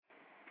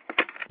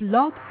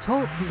Blog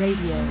Talk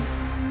Radio.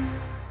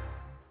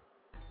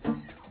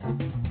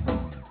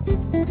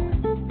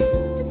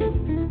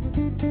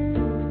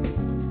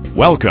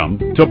 Welcome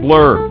to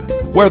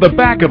Blurb, where the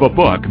back of a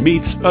book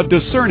meets a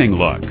discerning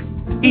look.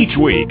 Each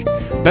week,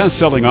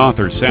 best-selling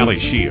author Sally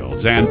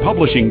Shields and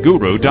publishing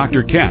guru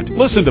Dr. Kent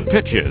listen to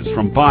pitches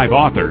from 5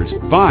 authors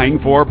vying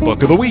for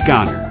Book of the Week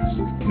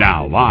honors.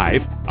 Now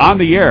live, on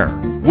the air,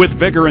 with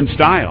vigor and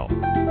style,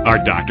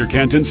 are Dr.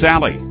 Kent and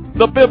Sally,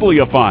 the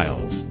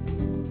Bibliophiles.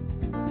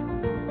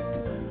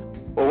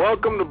 Well,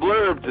 welcome to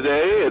Blurb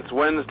today. It's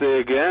Wednesday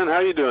again. How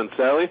you doing,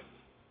 Sally?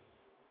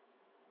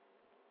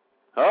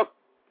 Oh,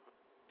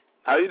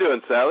 how you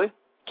doing, Sally?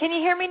 Can you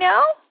hear me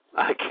now?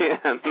 I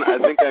can. I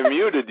think I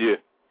muted you.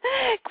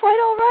 Quite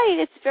all right.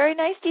 It's very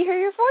nice to hear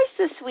your voice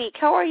this week.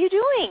 How are you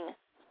doing?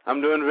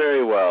 I'm doing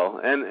very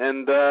well.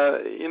 And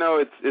you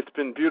know, it's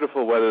been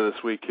beautiful weather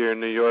this week here in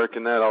New York,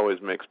 and that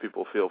always makes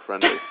people feel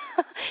friendly.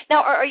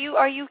 Now, are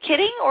you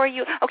kidding, or are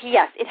you? Okay,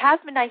 yes, it has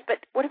been nice,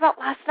 but what about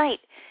last night?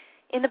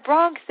 In the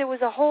Bronx, there was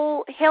a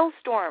whole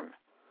hailstorm.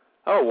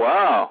 Oh,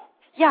 wow.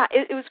 Yeah,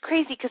 it was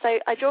crazy because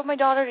I drove my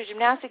daughter to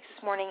gymnastics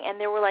this morning, and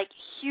there were like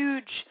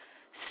huge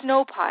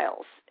snow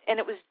piles, and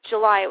it was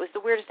July. It was the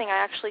weirdest thing. I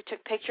actually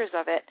took pictures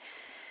of it.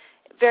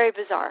 Very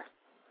bizarre.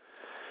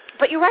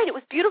 But you're right, it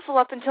was beautiful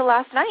up until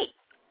last night.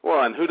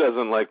 Well, and who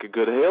doesn't like a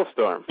good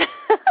hailstorm?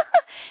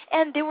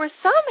 And there were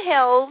some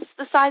hails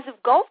the size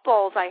of golf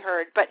balls, I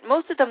heard, but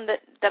most of them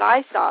that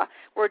I saw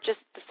were just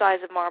the size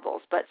of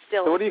marbles, but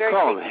still. So what do you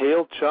call them,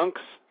 hail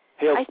chunks?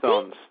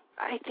 Hailstones?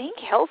 I think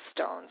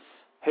hailstones.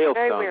 Hailstones.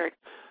 Very weird.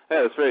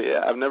 Yeah, that's very,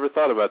 I've never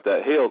thought about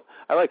that.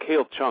 I like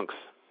hail chunks.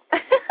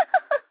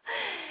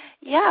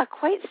 Yeah,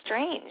 quite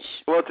strange.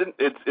 Well,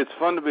 it's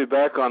fun to be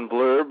back on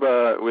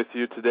Blurb with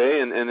you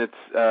today, and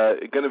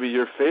it's going to be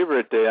your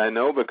favorite day, I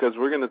know, because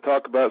we're going to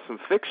talk about some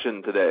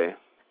fiction today.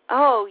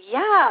 Oh,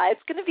 yeah,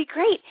 it's going to be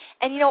great.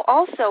 And, you know,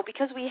 also,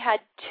 because we had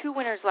 2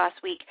 winners last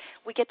week,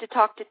 we get to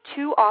talk to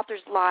 2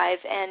 authors live,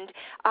 and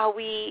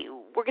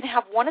we're going to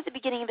have one at the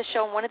beginning of the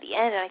show and one at the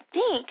end, and I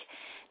think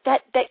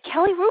that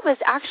Kelly Ruba is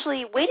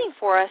actually waiting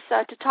for us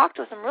to talk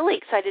to us. I'm really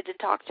excited to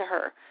talk to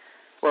her.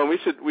 Well, we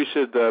should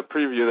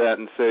preview that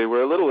and say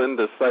we're a little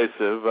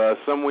indecisive.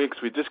 Some weeks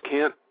we just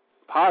can't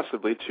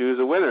possibly choose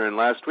a winner, and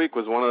last week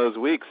was one of those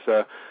weeks.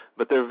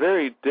 But they're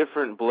very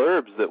different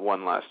blurbs that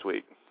won last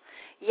week.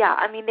 Yeah,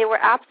 I mean, they were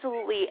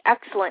absolutely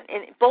excellent,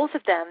 and both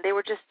of them, they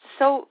were just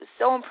so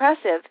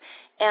impressive,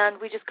 and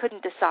we just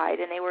couldn't decide,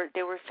 and they were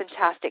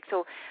fantastic.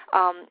 So,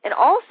 and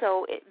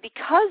also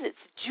because it's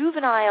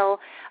juvenile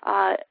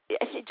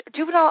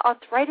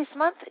arthritis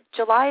month.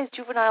 July is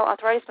juvenile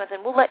arthritis month,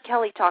 and we'll let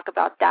Kelly talk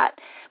about that.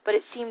 But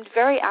it seemed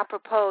very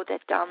apropos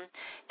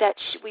that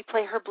we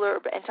play her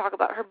blurb and talk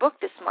about her book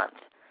this month,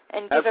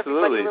 and give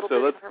everybody a little bit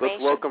of information.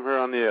 Let's welcome her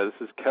on the air.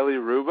 This is Kelly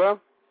Ruba.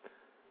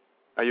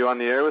 Are you on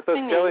the air with us,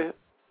 Kelly?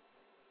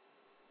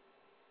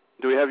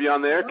 Do we have you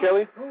on the air,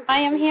 Kelly? I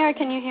am here.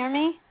 Can you hear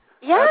me?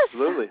 Yes.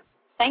 Absolutely.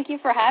 Thank you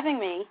for having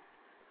me.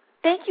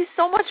 Thank you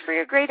so much for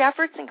your great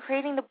efforts in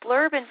creating the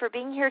blurb and for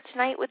being here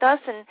tonight with us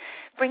and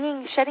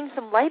shedding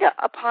some light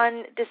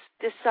upon this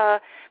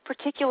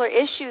particular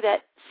issue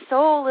that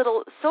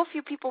so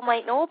few people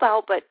might know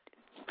about, but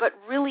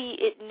really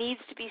it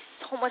needs to be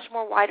so much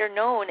more wider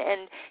known,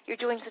 and you're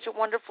doing such a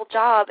wonderful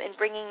job in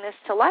bringing this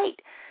to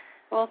light.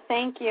 Well,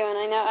 thank you, and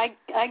I know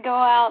I go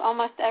out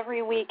almost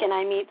every week and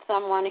I meet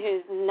someone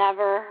who's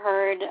never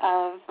heard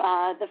of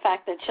the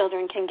fact that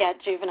children can get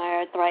juvenile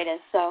arthritis.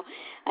 So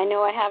I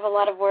know I have a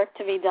lot of work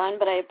to be done,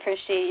 but I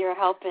appreciate your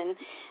help in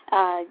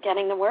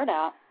getting the word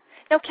out.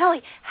 Now,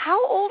 Kelly,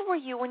 how old were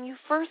you when you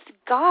first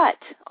got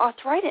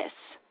arthritis?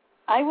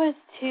 I was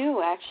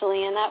 2,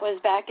 actually, and that was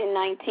back in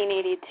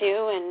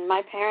 1982, and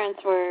my parents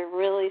were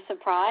really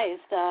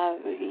surprised,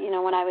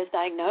 when I was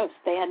diagnosed.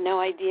 They had no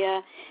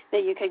idea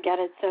that you could get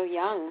it so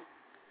young.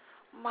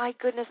 My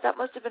goodness, that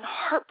must have been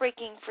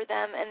heartbreaking for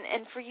them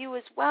and for you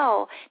as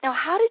well. Now,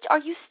 are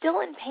you still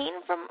in pain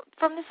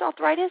from this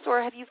arthritis,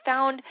 or have you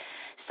found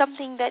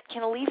something that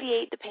can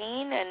alleviate the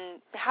pain,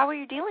 and how are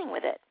you dealing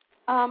with it?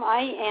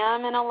 I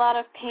am in a lot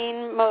of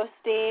pain most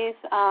days.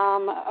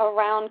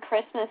 Around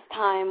Christmas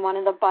time, one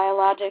of the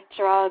biologic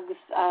drugs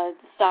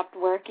stopped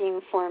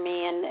working for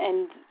me,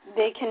 and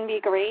they can be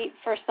great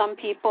for some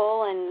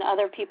people, and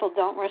other people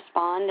don't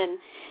respond. And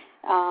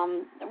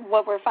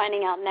what we're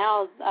finding out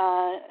now is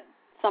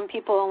some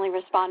people only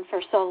respond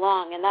for so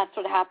long, and that's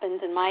what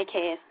happens in my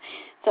case.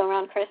 So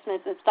around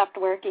Christmas, it stopped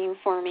working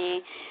for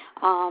me,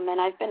 and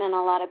I've been in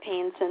a lot of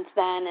pain since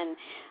then and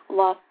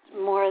lost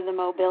more of the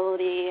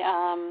mobility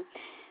of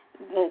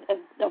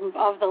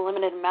the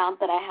limited amount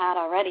that I had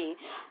already.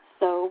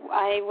 So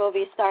I will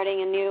be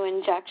starting a new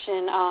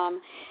injection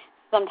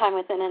sometime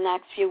within the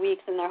next few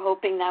weeks, and they're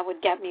hoping that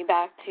would get me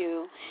back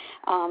to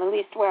at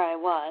least where I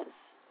was.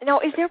 Now,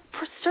 is there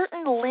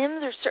certain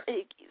limbs or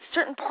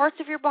certain parts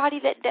of your body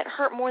that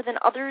hurt more than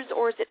others,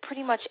 or is it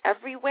pretty much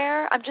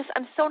everywhere?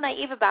 I'm so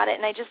naive about it,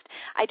 and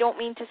I don't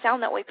mean to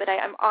sound that way, but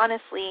I'm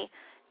honestly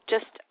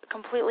just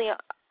completely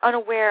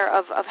unaware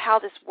of how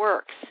this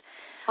works.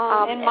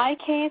 In my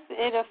case,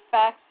 it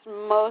affects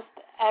most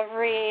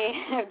every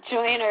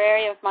joint or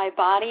area of my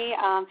body.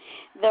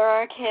 There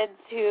are kids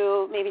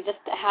who maybe just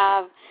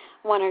have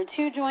one or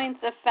two joints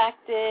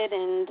affected,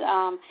 and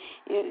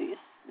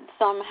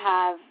some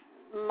have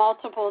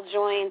multiple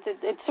joints.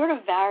 It sort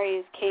of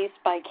varies case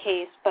by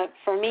case, but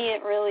for me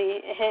it really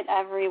hit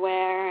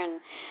everywhere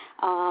and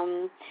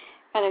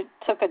kind of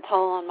took a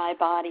toll on my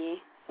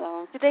body.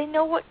 So, do they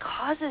know what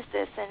causes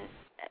this, and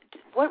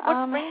what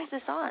brings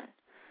this on?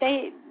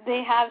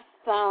 They have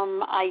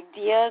some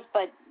ideas,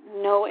 but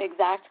no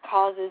exact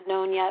causes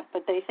known yet,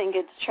 but they think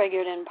it's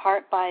triggered in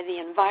part by the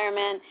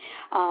environment.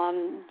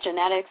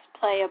 Genetics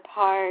play a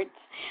part.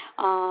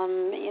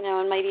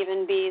 It might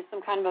even be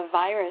some kind of a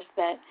virus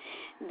that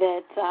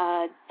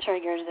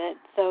triggers it.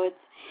 So it's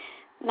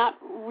not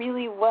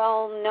really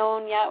well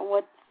known yet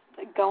what's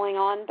going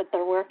on, but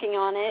they're working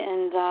on it,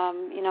 and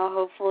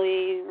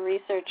hopefully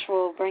research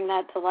will bring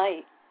that to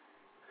light.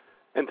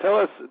 And tell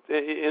us,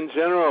 in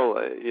general,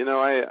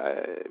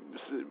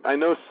 I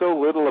know so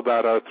little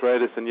about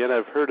arthritis, and yet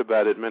I've heard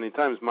about it many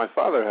times. My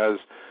father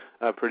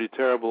has pretty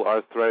terrible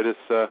arthritis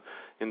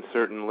in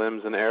certain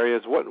limbs and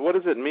areas. What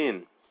does it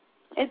mean?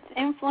 It's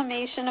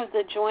inflammation of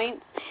the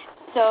joints.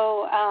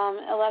 So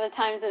a lot of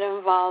times it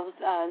involves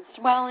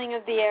swelling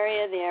of the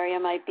area. The area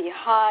might be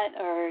hot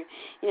or,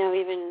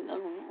 even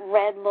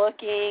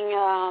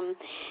red-looking.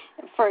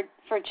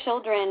 For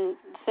children,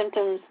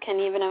 symptoms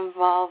can even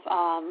involve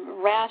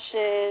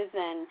rashes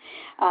and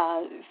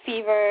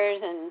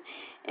fevers and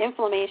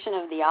inflammation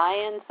of the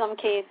eye in some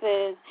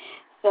cases.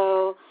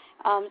 So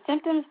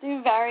symptoms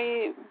do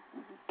vary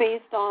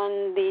based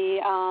on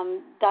the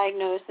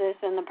diagnosis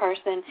and the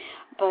person,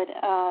 but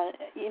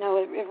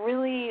it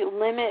really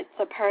limits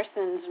a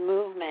person's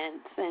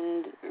movements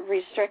and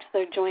restricts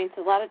their joints.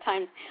 A lot of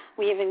times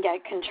we even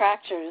get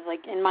contractures.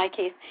 Like in my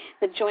case,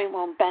 the joint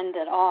won't bend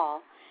at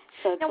all.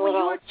 So now, when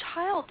you were a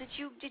child, did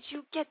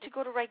you get to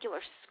go to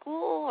regular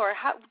school, or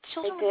how?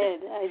 Children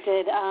I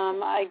did.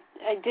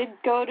 I did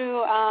go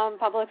to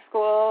public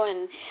school,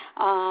 and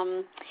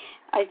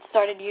I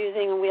started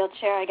using a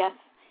wheelchair, I guess,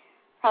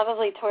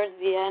 probably towards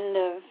the end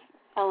of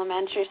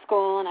elementary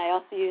school, and I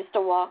also used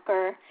a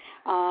walker,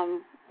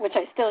 which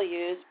I still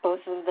use, both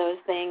of those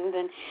things.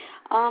 And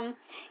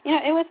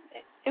it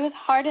was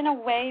hard in a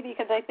way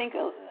because I think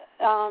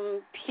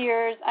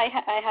peers.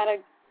 I had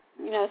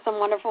some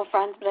wonderful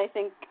friends, but I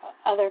think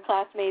other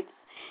classmates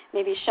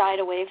maybe shied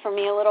away from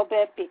me a little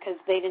bit because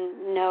they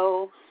didn't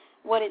know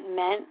what it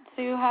meant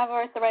to have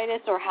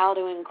arthritis, or how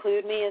to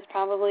include me is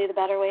probably the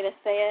better way to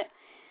say it.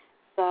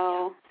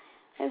 So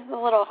it's a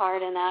little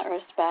hard in that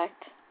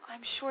respect.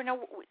 I'm sure.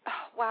 No,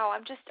 wow.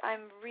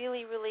 I'm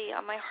really, really.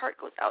 My heart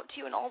goes out to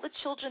you and all the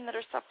children that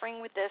are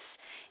suffering with this.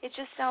 It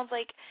just sounds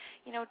like,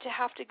 to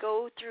have to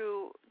go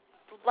through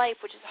life,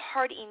 which is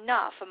hard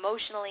enough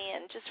emotionally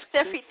and just with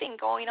everything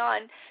going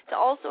on, to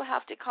also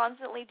have to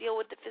constantly deal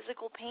with the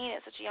physical pain at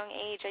such a young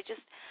age.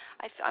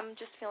 I'm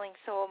just feeling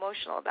so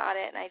emotional about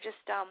it, and I just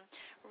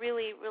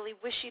really, really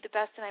wish you the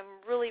best, and I'm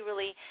really,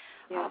 really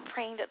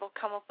praying that they'll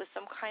come up with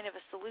some kind of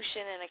a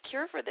solution and a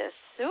cure for this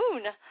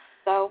soon.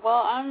 So,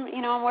 well, I'm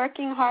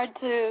working hard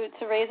to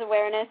raise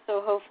awareness,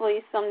 so hopefully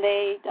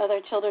someday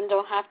other children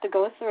don't have to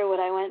go through what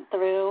I went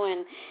through.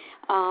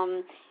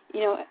 And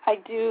I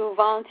do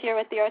volunteer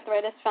with the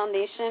Arthritis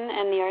Foundation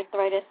and the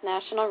Arthritis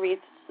National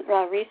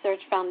Research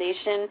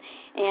Foundation,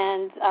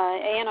 and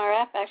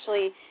ANRF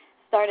actually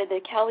started the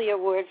Kelly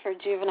Award for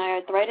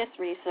Juvenile Arthritis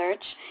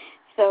Research.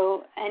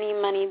 So any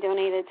money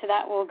donated to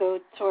that will go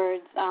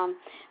towards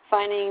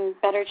finding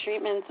better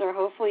treatments or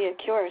hopefully a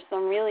cure. So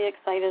I'm really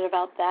excited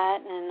about that,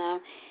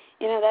 and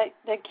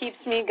that keeps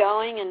me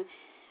going. And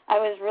I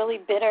was really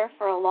bitter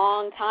for a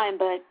long time,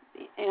 but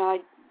I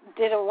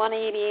did a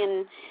 180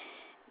 in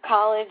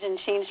college and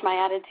changed my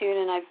attitude,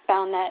 and I've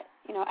found that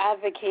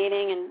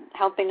advocating and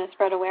helping to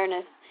spread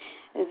awareness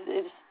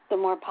is the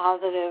more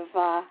positive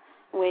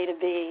way to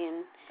be.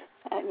 And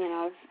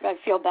I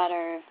feel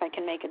better if I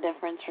can make a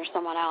difference for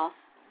someone else.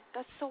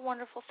 That's so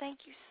wonderful. Thank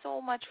you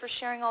so much for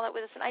sharing all that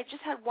with us. And I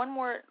just had one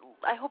more.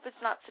 I hope it's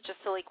not such a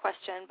silly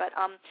question, but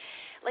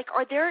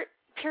are there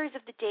periods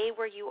of the day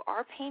where you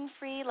are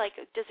pain-free? Like,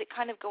 does it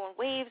kind of go in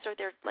waves? Are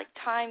there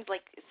times,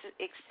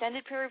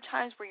 extended period of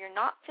times where you're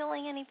not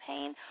feeling any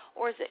pain,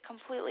 or is it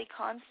completely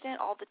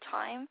constant all the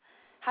time?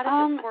 How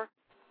does it work?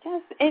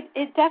 Yes,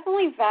 it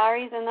definitely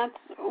varies, and that's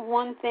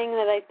one thing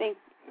that I think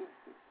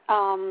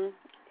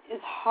is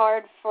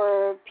hard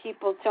for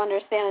people to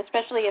understand,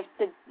 especially if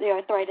the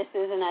arthritis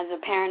isn't as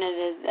apparent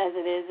as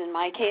it is in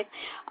my case.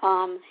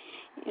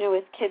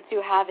 With kids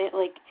who have it,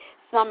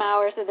 some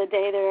hours of the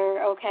day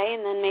they're okay,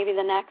 and then maybe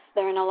the next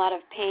they're in a lot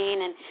of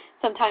pain, and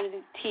sometimes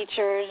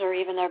teachers or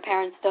even their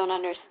parents don't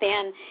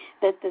understand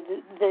that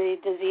the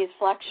disease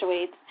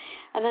fluctuates.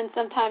 And then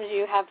sometimes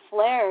you have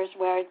flares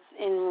where it's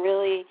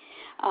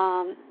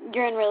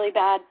you're in really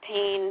bad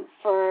pain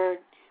for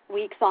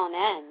weeks on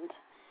end.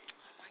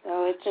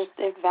 So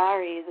it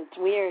varies. It's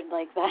weird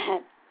like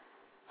that.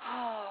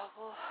 Oh,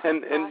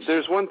 and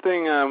there's one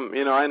thing,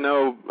 I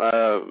know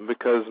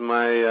because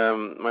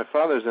my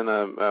father's in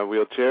a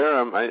wheelchair.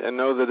 I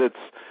know that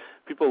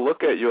people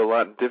look at you a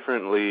lot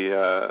differently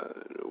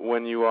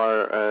when you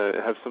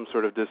have some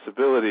sort of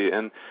disability,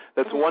 and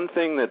that's one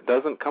thing that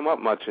doesn't come up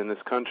much in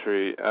this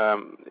country.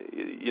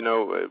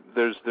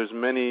 There's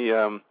many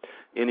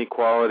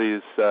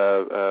inequalities,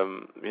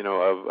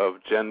 of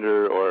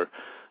gender or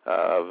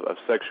of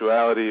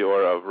sexuality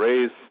or of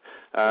race.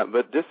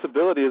 But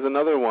disability is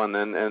another one,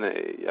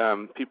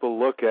 and people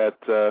look at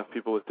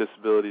people with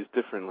disabilities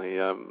differently.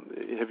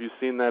 Have you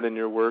seen that in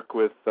your work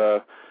with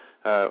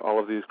all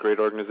of these great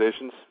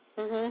organizations?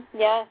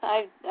 Yes,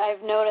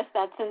 I've noticed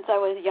that since I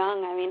was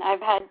young. I mean,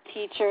 I've had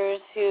teachers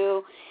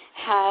who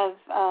have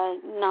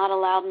not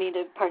allowed me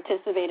to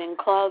participate in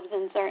clubs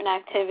and certain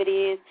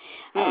activities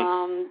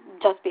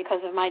just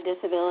because of my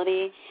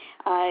disability.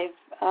 I've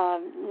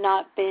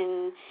not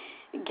been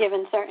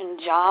given certain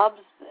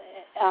jobs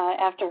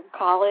after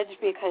college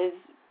because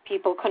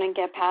people couldn't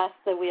get past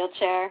the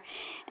wheelchair.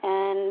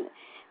 And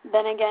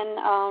then again,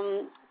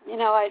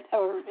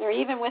 or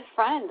even with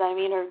friends,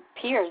 or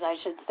peers, I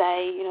should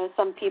say,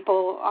 some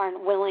people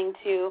aren't willing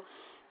to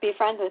be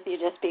friends with you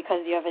just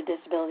because you have a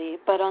disability.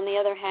 But on the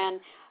other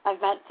hand, I've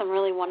met some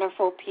really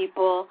wonderful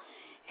people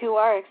who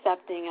are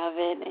accepting of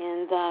it,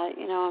 and,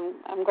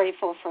 I'm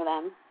grateful for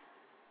them.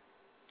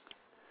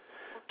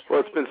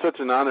 Well, it's been such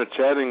an honor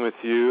chatting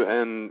with you,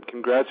 and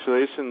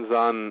congratulations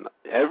on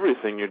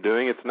everything you're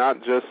doing. It's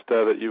not just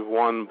that you've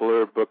won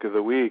Blurb Book of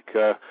the Week,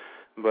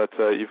 but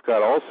you've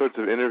got all sorts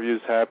of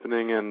interviews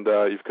happening, and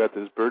you've got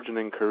this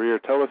burgeoning career.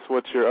 Tell us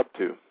what you're up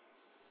to.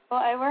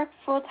 Well, I work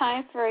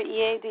full-time for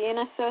EAD and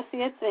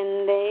Associates,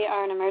 and they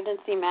are an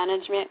emergency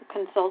management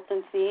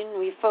consultancy, and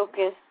we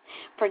focus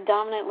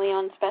predominantly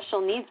on special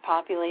needs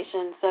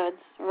populations, so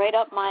it's right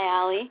up my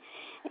alley.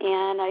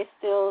 And I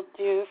still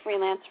do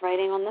freelance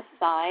writing on the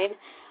side.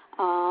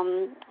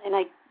 And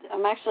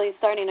I'm actually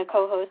starting to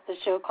co-host a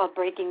show called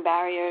Breaking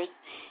Barriers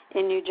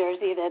in New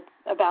Jersey that's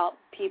about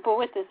people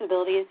with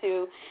disabilities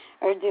who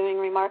are doing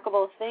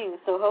remarkable things.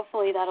 So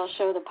hopefully that'll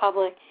show the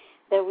public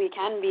that we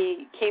can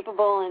be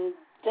capable and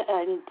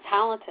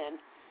talented.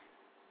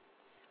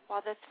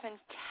 Wow, that's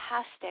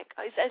fantastic.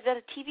 Is that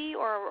a TV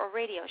or a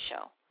radio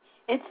show?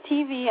 It's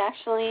TV,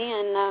 actually,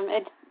 and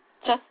it's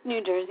just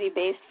New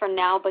Jersey-based for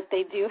now, but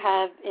they do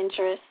have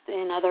interest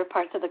in other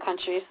parts of the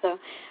country. So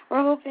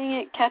we're hoping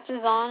it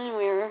catches on, and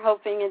we're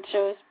hoping it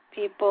shows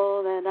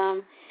people that,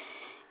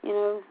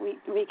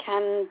 we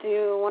can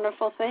do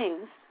wonderful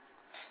things.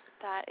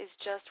 That is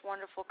just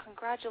wonderful.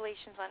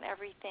 Congratulations on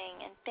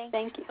everything, and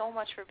thank you so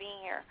much for being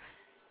here.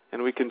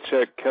 And we can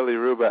check Kelly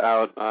Ruba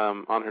out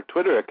on her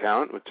Twitter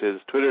account, which is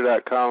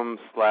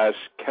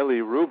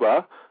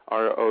twitter.com/KellyRuba,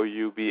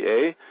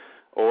 ROUBA,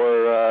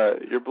 or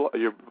your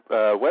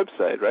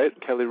website, right?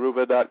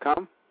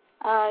 KellyRuba.com?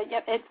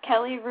 Yep, it's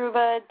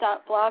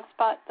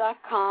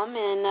kellyruba.blogspot.com,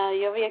 and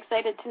you'll be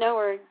excited to know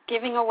we're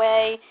giving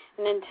away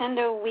a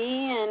Nintendo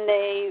Wii and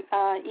a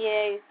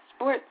EA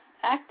Sports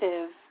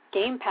Active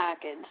game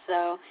package,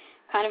 so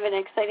kind of an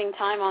exciting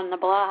time on the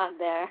blog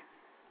there.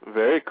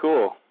 Very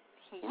cool.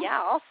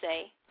 Yeah, I'll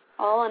say.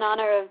 All in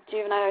honor of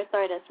Juvenile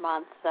Arthritis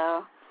Month,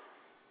 so...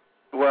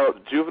 Well,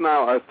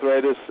 Juvenile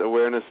Arthritis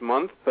Awareness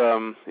Month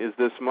is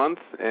this month,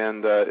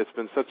 and it's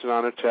been such an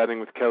honor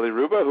chatting with Kelly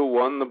Ruba, who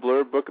won the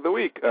Blurb Book of the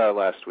Week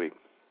last week.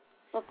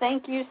 Well,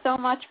 thank you so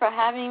much for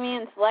having me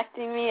and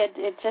selecting me.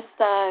 It just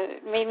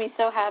made me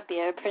so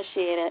happy. I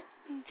appreciate it.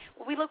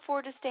 Well, we look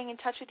forward to staying in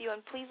touch with you,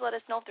 and please let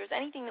us know if there's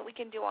anything that we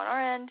can do on our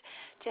end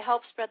to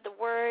help spread the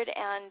word,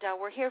 and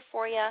we're here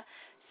for you.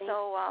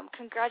 So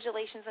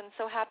congratulations, and I'm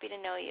so happy to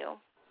know you.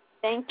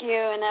 Thank you,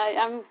 and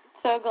I'm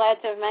so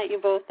glad to have met you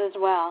both as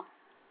well.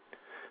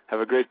 Have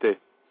a great day.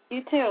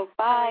 You too.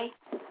 Bye.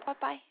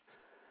 Bye-bye.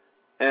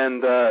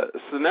 And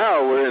so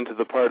now we're into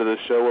the part of the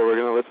show where we're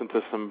going to listen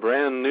to some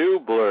brand new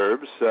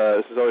blurbs.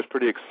 This is always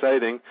pretty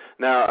exciting.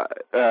 Now,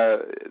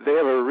 they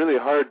have a really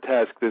hard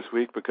task this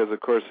week because, of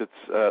course,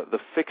 it's the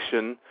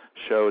fiction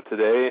show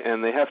today,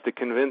 and they have to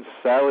convince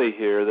Sally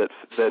here that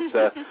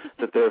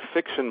their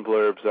fiction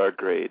blurbs are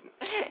great.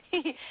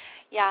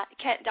 Yeah,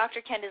 Dr.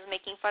 Kent is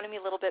making fun of me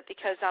a little bit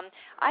because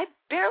I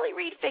barely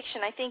read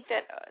fiction. I think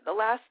that the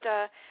last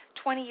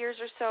 20 years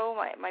or so,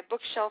 my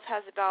bookshelf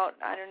has about,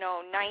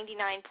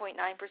 99.9%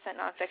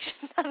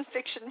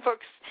 nonfiction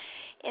books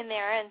in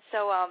there. And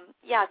so,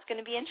 it's going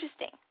to be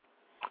interesting.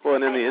 Well,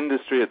 and in the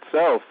industry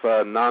itself,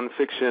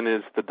 nonfiction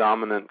is the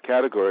dominant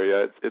category.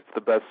 It's the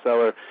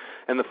bestseller.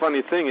 And the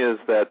funny thing is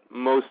that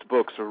most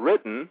books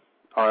written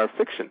are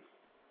fiction.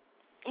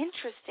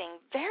 Interesting.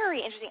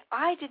 Very interesting.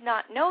 I did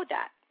not know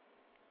that.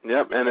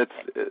 Yep, and it's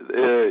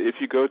if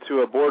you go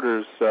to a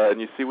Borders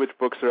and you see which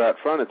books are out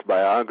front, it's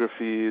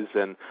biographies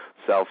and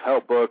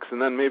self-help books,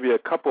 and then maybe a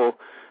couple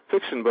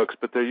fiction books,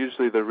 but they're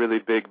usually the really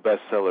big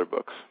bestseller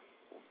books.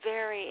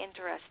 Very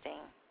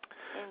interesting.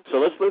 Indeed. So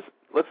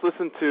let's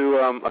listen to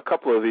a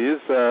couple of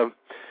these. Who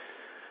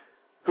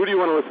do you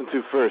want to listen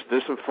to first?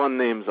 There's some fun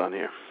names on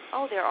here.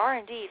 Oh, there are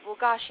indeed. Well,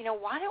 gosh,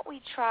 why don't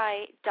we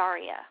try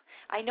Daria?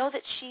 I know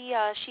that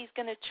she's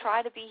going to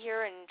try to be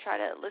here and try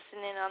to listen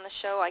in on the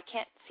show. I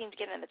can't seem to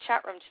get in the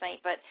chat room tonight,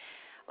 but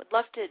would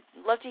love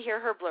to hear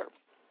her blurb.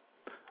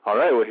 All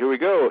right, well, here we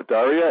go.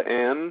 Daria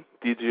Ann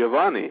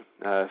DiGiovanni,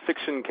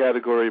 fiction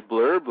category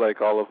blurb,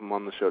 like all of them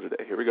on the show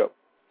today. Here we go.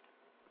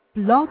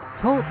 Blog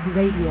Talk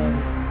Radio.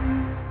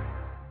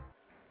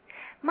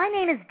 My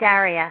name is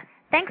Daria.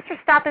 Thanks for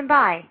stopping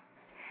by.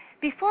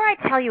 Before I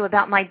tell you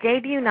about my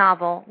debut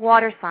novel,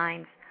 Water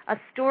Signs, a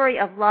story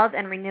of love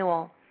and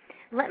renewal,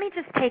 let me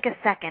just take a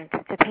second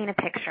to paint a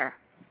picture.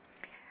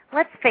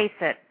 Let's face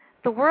it,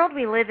 the world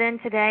we live in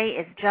today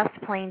is just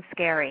plain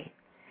scary.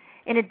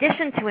 In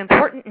addition to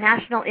important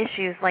national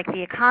issues like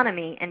the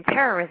economy and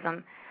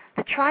terrorism,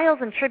 the trials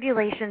and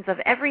tribulations of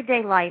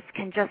everyday life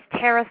can just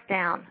tear us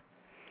down.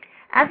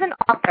 As an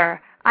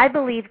author, I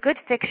believe good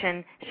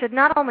fiction should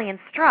not only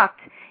instruct,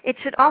 it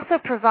should also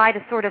provide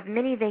a sort of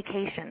mini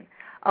vacation,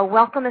 a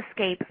welcome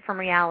escape from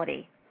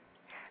reality.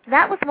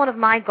 That was one of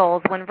my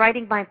goals when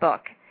writing my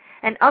book,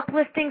 an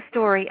uplifting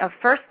story of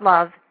first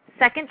love,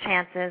 second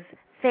chances,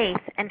 faith,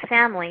 and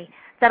family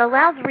that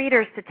allows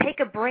readers to take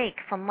a break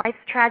from life's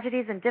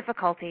tragedies and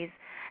difficulties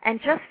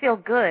and just feel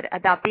good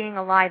about being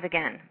alive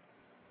again.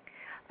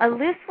 A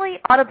loosely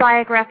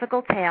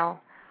autobiographical tale,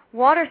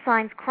 Water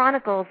Signs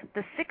chronicles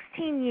the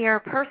 16-year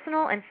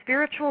personal and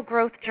spiritual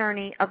growth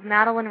journey of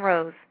Madeline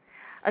Rose,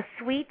 a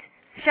sweet,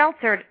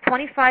 sheltered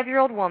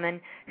 25-year-old woman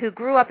who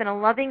grew up in a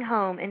loving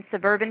home in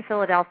suburban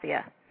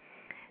Philadelphia.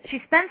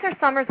 She spends her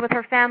summers with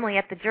her family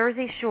at the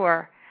Jersey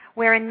Shore,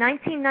 where in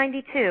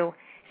 1992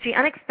 she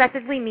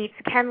unexpectedly meets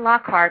Ken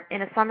Lockhart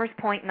in a Summers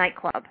Point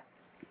nightclub.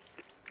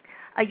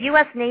 A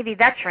U.S. Navy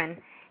veteran,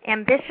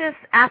 ambitious,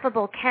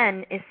 affable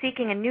Ken is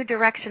seeking a new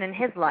direction in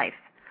his life,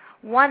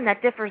 one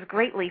that differs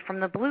greatly from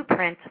the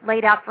blueprint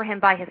laid out for him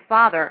by his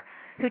father,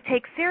 who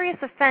takes serious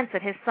offense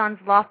at his son's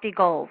lofty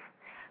goals,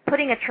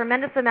 putting a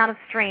tremendous amount of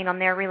strain on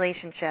their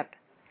relationship.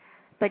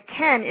 But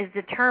Ken is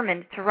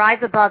determined to rise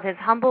above his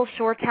humble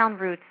shore town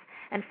roots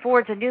and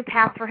forge a new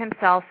path for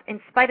himself in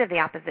spite of the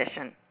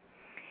opposition.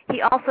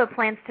 He also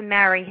plans to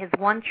marry his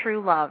one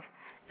true love,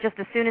 just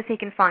as soon as he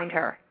can find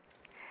her.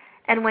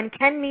 And when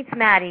Ken meets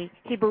Maddie,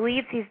 he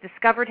believes he's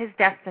discovered his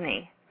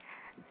destiny.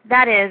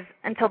 That is,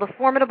 until the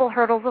formidable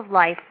hurdles of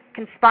life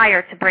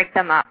conspire to break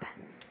them up.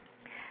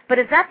 But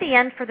is that the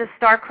end for this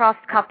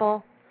star-crossed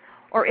couple,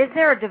 or is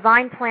there a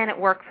divine plan at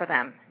work for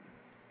them?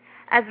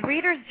 As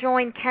readers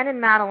join Ken and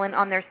Madeline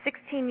on their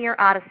 16-year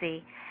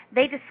odyssey,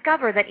 they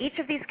discover that each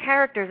of these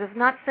characters is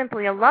not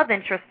simply a love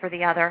interest for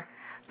the other,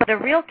 but a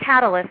real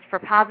catalyst for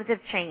positive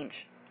change.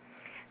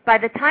 By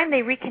the time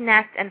they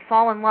reconnect and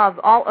fall in love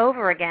all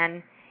over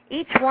again,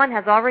 each one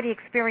has already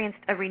experienced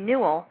a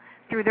renewal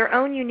through their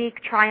own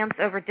unique triumphs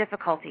over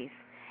difficulties,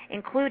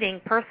 including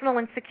personal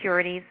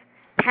insecurities,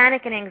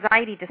 panic and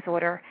anxiety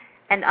disorder,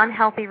 and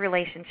unhealthy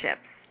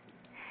relationships.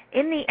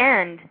 In the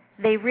end,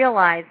 they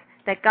realize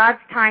that God's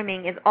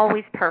timing is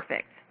always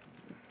perfect.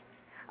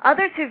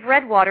 Others who've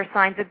read Water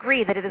Signs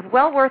agree that it is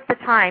well worth the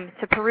time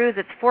to peruse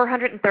its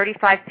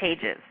 435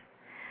 pages.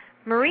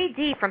 Marie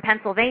D. from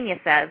Pennsylvania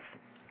says,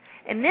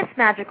 "In this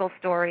magical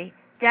story,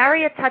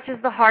 Daria touches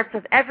the hearts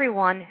of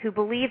everyone who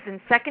believes in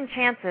second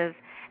chances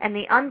and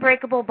the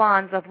unbreakable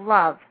bonds of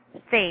love,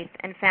 faith,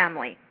 and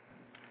family."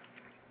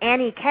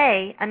 Annie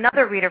K.,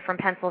 another reader from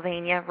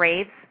Pennsylvania,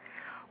 raves,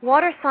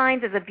 "Water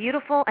Signs is a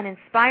beautiful and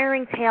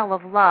inspiring tale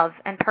of love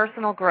and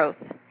personal growth.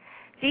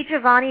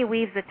 DiGiovanni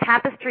weaves a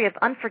tapestry of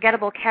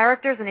unforgettable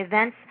characters and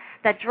events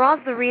that draws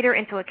the reader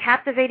into a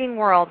captivating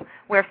world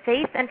where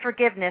faith and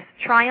forgiveness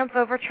triumph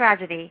over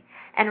tragedy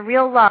and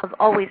real love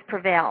always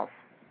prevails."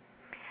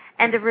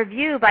 And a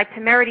review by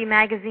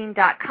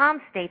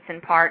TemerityMagazine.com states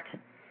in part,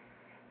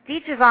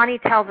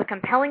 "DiGiovanni tells a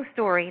compelling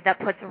story that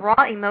puts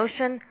raw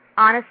emotion,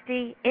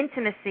 honesty,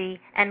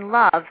 intimacy, and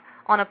love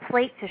on a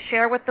plate to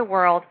share with the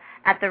world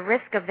at the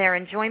risk of their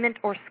enjoyment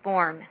or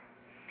scorn.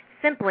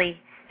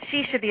 Simply,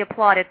 she should be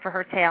applauded for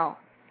her tale.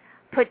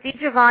 Put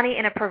DiGiovanni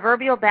in a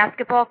proverbial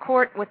basketball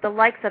court with the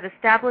likes of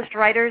established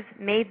writers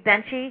Maeve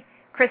Benchy,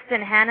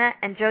 Kristen Hanna,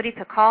 and Jodi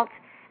Picoult,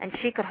 and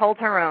she could hold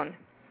her own."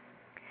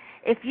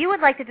 If you would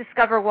like to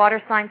discover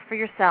Water Signs for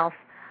yourself,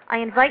 I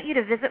invite you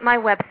to visit my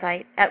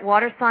website at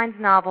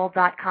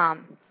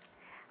watersignsnovel.com.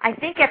 I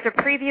think after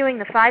previewing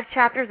the 5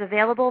 chapters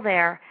available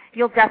there,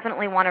 you'll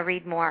definitely want to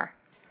read more.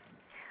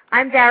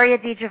 I'm Daria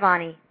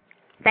DiGiovanni.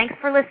 Thanks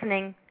for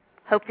listening.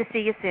 Hope to see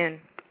you soon.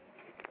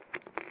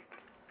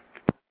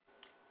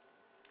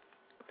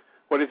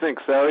 What do you think,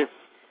 Sally?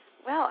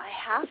 Well, I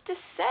have to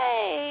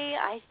say,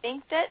 I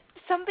think that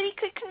somebody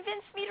could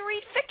convince me to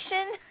read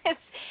fiction.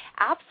 It's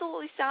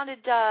absolutely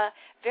sounded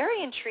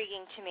very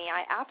intriguing to me.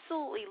 I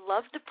absolutely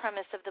loved the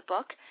premise of the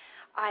book.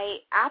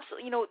 I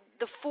absolutely,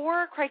 the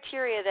 4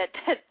 criteria that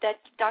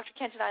Dr.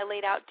 Kent and I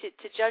laid out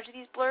to judge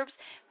these blurbs,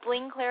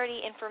 bling, clarity,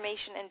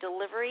 information, and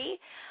delivery,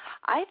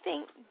 I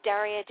think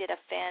Daria did a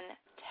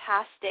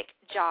fantastic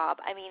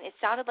job. I mean, it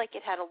sounded like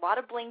it had a lot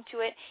of bling to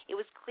it. It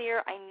was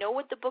clear. I know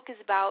what the book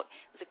is about.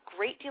 It was a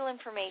great deal of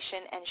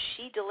information, and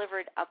she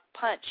delivered a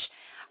punch.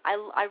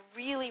 I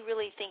really,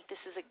 really think this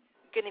is a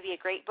going to be a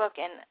great book,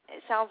 and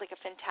it sounds like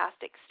a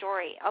fantastic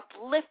story.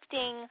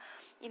 Uplifting,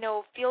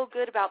 feel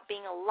good about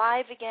being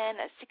alive again,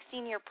 a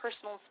 16-year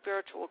personal and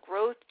spiritual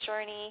growth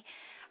journey.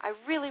 I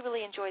really,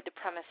 really enjoyed the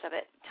premise of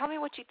it. Tell me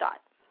what you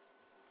thought.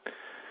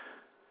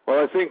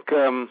 Well, I think,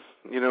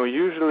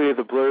 usually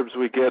the blurbs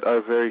we get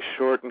are very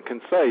short and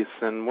concise,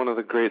 and one of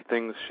the great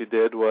things she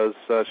did was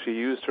she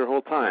used her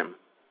whole time.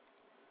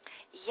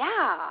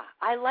 Yeah,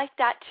 I like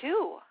that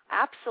too.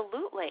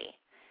 Absolutely.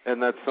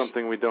 And that's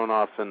something we don't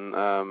often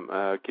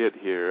get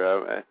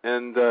here.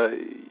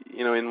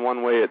 In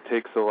one way it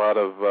takes a lot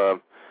of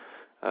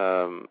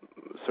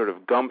sort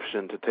of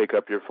gumption to take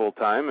up your full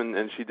time,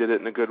 and she did it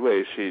in a good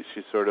way. She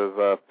sort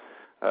of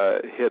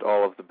hit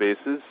all of the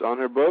bases on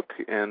her book,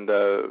 and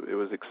it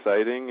was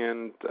exciting,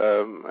 and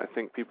I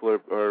think people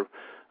are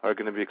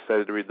going to be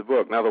excited to read the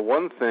book. Now, the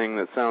one thing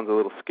that sounds a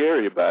little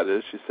scary about it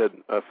is she said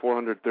a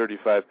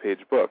 435-page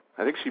book.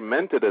 I think she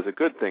meant it as a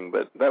good thing,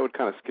 but that would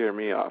kind of scare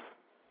me off.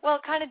 Well,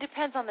 it kind of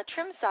depends on the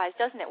trim size,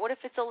 doesn't it? What if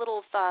it's a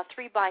little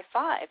 3x5?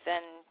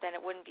 Then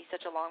it wouldn't be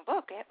such a long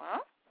book, huh?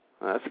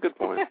 That's a good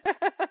point.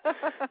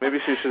 Maybe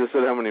she should have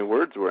said how many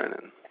words were in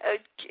it.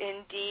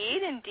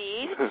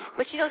 Indeed.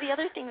 But, the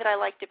other thing that I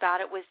liked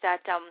about it was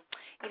that,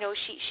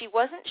 she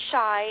wasn't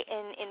shy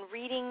in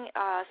reading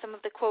some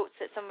of the quotes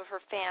that some of her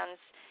fans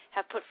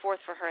have put forth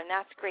for her, and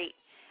that's great.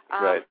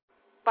 Right.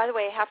 By the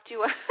way, I have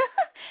to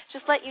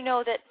just let you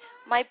know that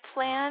my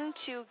plan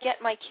to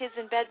get my kids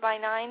in bed by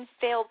 9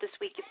 failed this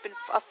week. It's been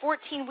a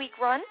 14-week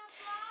run.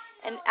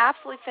 And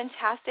absolutely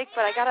fantastic,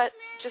 but I got to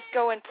just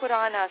go and put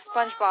on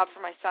SpongeBob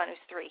for my son, who's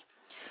 3.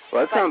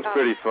 Well, that sounds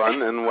pretty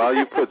fun, and while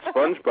you put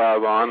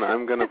SpongeBob on,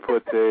 I'm going to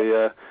put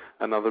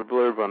another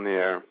blurb on the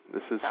air.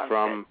 This is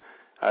from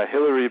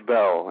Hilary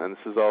Bell, and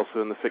this is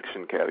also in the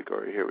fiction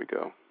category. Here we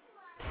go.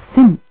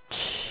 Finch.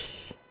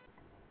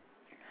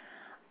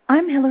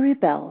 I'm Hilary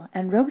Bell,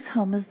 and Rogue's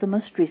Home is the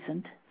most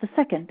recent, the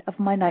second of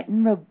my Knight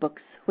and Rogue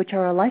books, which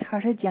are a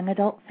light-hearted young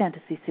adult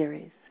fantasy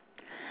series.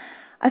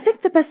 I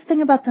think the best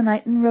thing about the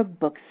Knight and Rogue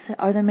books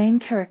are the main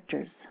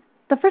characters.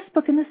 The first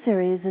book in the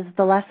series is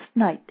The Last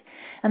Knight,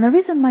 and the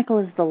reason Michael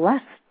is the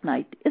last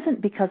knight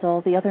isn't because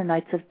all the other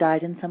knights have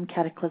died in some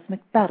cataclysmic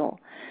battle.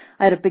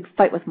 I had a big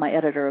fight with my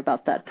editor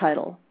about that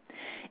title.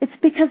 It's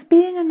because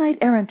being a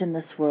knight-errant in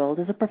this world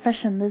is a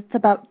profession that's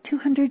about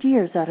 200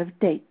 years out of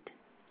date.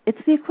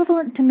 It's the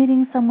equivalent to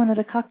meeting someone at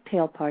a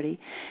cocktail party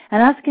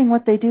and asking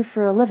what they do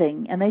for a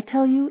living, and they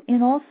tell you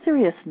in all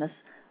seriousness,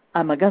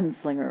 "I'm a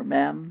gunslinger,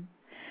 ma'am."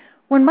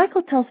 When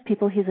Michael tells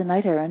people he's a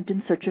knight-errant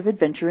in search of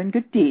adventure and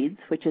good deeds,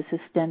 which is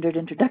his standard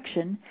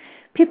introduction,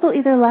 people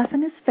either laugh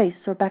in his face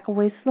or back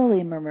away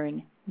slowly,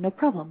 murmuring, "No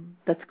problem,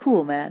 that's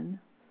cool, man."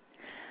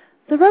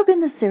 The rogue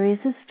in the series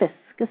is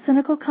Fisk, a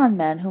cynical con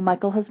man who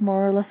Michael has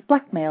more or less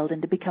blackmailed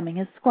into becoming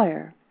his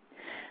squire.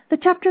 The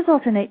chapters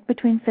alternate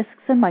between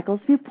Fisk's and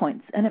Michael's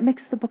viewpoints, and it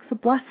makes the books a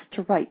blast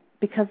to write,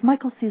 because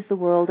Michael sees the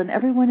world and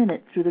everyone in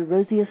it through the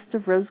rosiest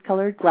of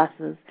rose-colored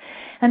glasses,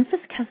 and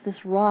Fisk has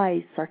this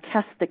wry,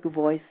 sarcastic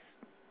voice.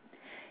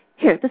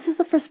 Here, this is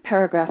the first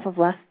paragraph of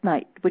Last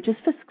Night, which is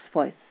Fisk's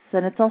voice,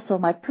 and it's also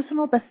my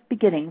personal best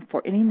beginning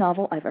for any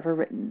novel I've ever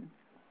written.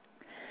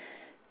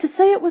 To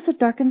say it was a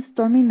dark and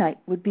stormy night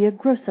would be a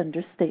gross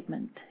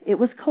understatement. It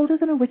was colder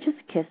than a witch's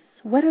kiss,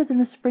 wetter than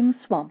a spring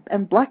swamp,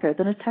 and blacker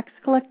than a tax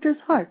collector's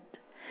heart.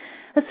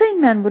 A sane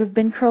man would have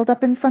been curled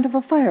up in front of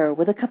a fire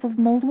with a cup of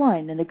mulled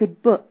wine and a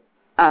good book,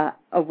 a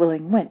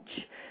willing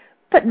wench.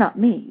 But not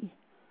me.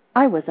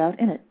 I was out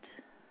in it.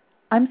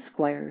 I'm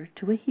squire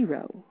to a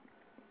hero.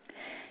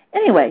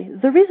 Anyway,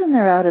 the reason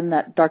they're out in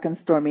that dark and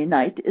stormy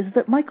night is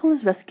that Michael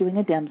is rescuing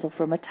a damsel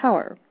from a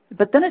tower.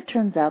 But then it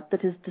turns out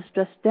that his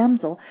distressed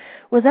damsel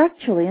was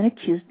actually an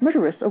accused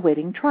murderess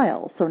awaiting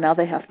trial, so now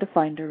they have to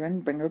find her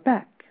and bring her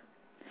back.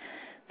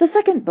 The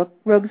second book,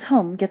 Rogue's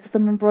Home, gets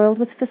them embroiled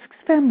with Fisk's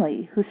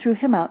family, who threw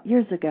him out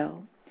years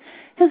ago.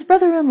 His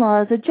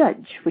brother-in-law is a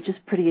judge, which is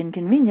pretty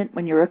inconvenient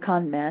when you're a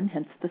con man,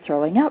 hence the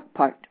throwing out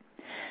part.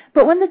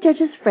 But when the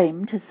judge is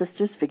framed, his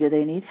sisters figure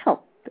they need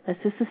help. As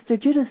his sister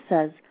Judith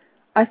says,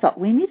 "I thought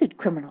we needed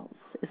criminals.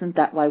 Isn't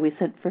that why we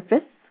sent for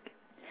Fisk?"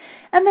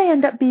 And they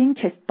end up being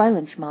chased by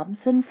lynch mobs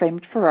and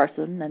framed for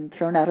arson and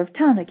thrown out of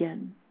town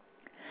again.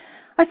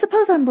 I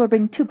suppose I'm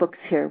blurbing 2 books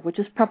here, which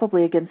is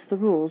probably against the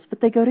rules, but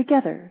they go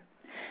together.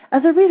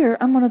 As a reader,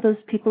 I'm one of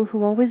those people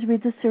who always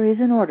reads a series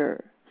in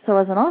order, so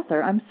as an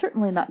author, I'm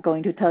certainly not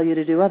going to tell you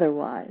to do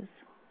otherwise.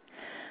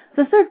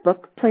 The third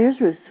book, Player's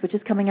Roost, which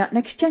is coming out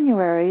next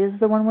January, is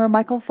the one where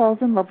Michael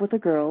falls in love with a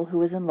girl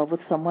who is in love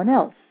with someone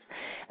else.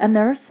 And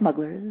there are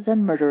smugglers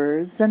and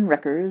murderers and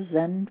wreckers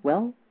and,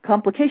 well,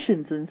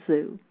 complications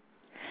ensue.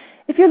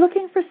 If you're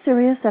looking for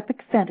serious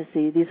epic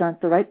fantasy, these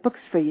aren't the right books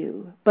for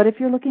you. But if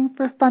you're looking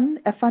for a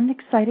fun,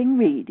 exciting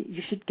read,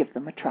 you should give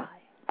them a try.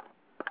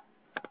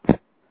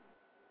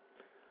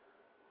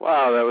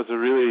 Wow, that was a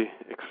really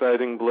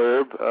exciting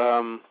blurb.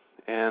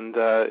 And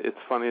it's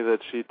funny that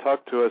she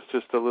talked to us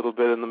just a little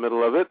bit in the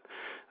middle of it.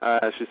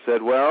 She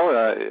said,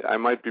 well, I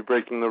might be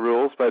breaking the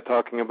rules by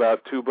talking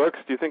about 2 books.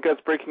 Do you think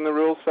that's breaking the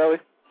rules, Sally?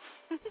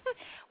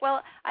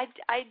 Well,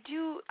 I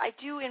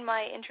do in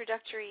my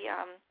introductory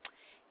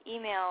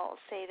email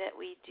say that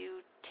we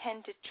do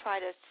tend to try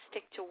to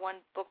stick to one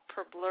book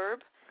per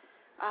blurb.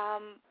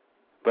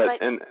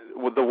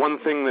 But the one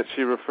thing that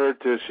she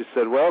referred to, she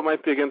said, well, it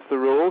might be against the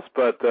rules,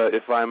 but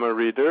if I'm a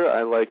reader,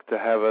 I like to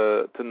have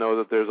to know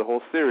that there's a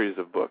whole series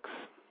of books.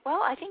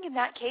 Well, I think in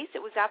that case it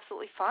was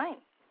absolutely fine.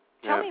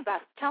 Tell me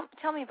about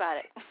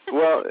it.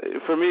 Well,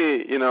 for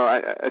me,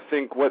 I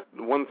think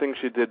one thing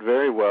she did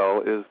very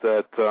well is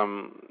that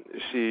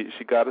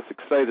she got us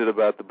excited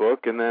about the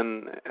book, and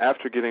then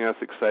after getting us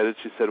excited,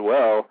 she said,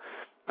 well,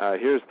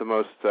 here's the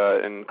most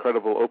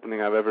incredible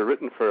opening I've ever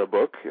written for a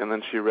book, and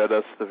then she read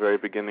us the very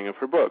beginning of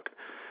her book.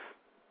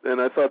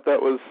 And I thought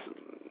that was,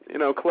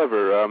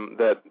 clever,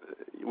 that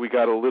we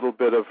got a little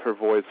bit of her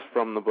voice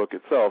from the book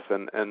itself,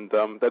 and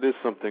that is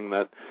something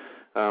that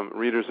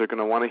readers are going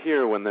to want to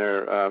hear when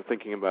they're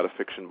thinking about a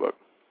fiction book.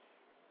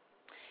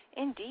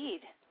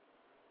 Indeed.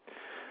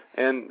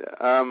 And,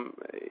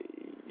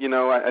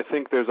 I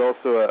think there's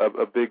also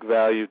a big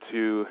value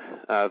to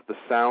the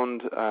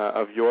sound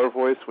of your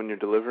voice when you're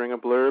delivering a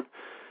blurb.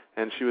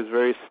 And she was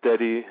very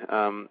steady,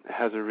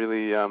 has a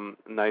really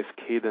nice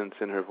cadence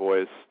in her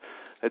voice.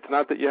 It's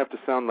not that you have to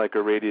sound like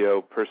a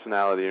radio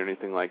personality or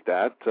anything like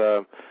that,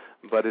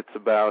 but it's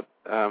about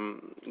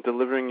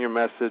delivering your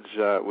message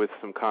with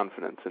some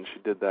confidence, and she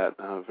did that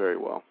very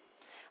well.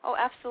 Oh,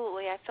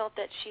 absolutely. I felt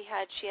that she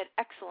had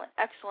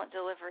excellent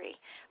delivery.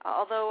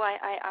 Although I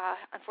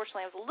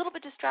unfortunately I was a little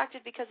bit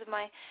distracted because of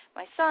my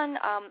son,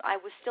 I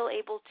was still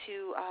able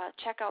to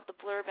check out the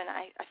blurb, and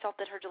I felt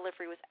that her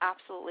delivery was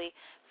absolutely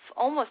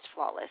almost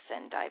flawless,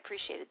 and I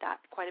appreciated that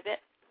quite a bit.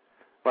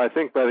 Well, I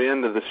think by the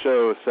end of the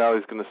show,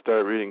 Sally's going to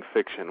start reading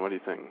fiction. What do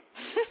you think?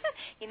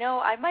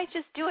 I might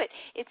just do it.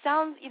 It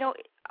sounds,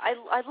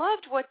 I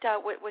loved what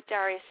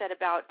Daria said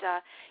about,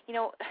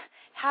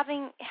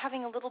 having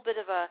a little bit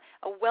of a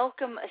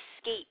welcome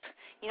escape.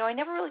 I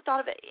never really thought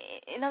of it.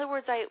 In other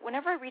words,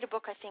 whenever I read a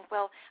book, I think,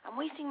 well, I'm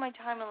wasting my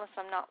time unless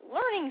I'm not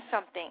learning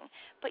something.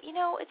 But,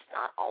 it's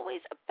not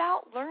always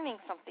about learning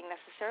something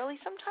necessarily.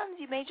 Sometimes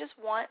you may just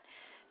want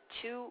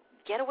to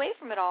get away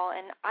from it all,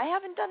 and I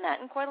haven't done that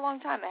in quite a long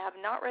time. I have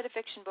not read a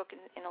fiction book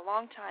in a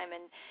long time,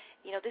 and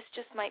this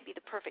just might be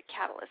the perfect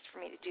catalyst for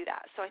me to do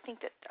that. So I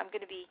think that I'm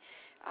going to be,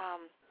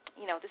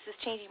 this is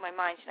changing my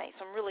mind tonight,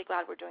 so I'm really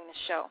glad we're doing this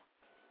show.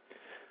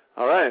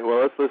 All right,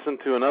 well, let's listen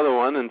to another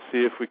one and see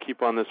if we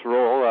keep on this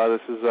roll.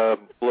 This is a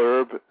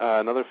blurb,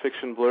 another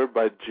fiction blurb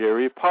by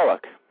Jerry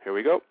Pollack. Here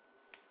we go.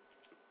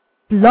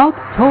 Blog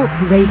Talk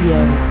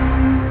Radio.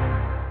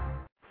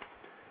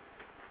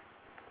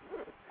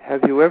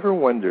 Have you ever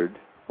wondered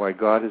why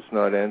God has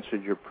not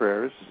answered your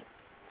prayers?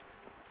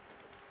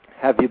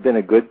 Have you been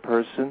a good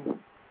person?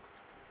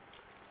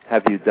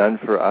 Have you done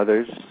for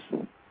others?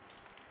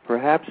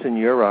 Perhaps in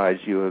your eyes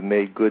you have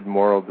made good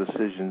moral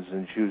decisions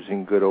in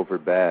choosing good over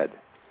bad.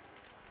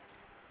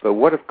 But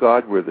what if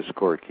God were the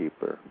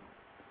scorekeeper?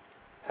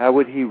 How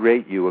would he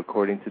rate you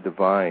according to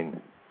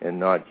divine and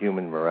not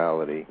human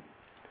morality?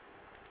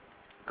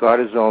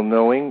 God is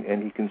all-knowing,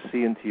 and he can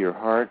see into your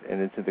heart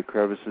and into the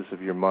crevices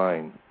of your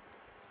mind.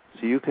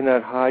 So you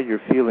cannot hide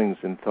your feelings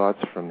and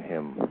thoughts from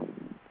him.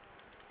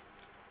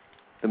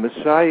 The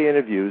Messiah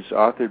Interviews,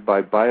 authored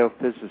by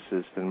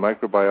biophysicist and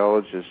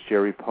microbiologist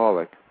Jerry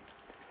Pollack,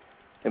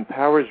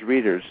 empowers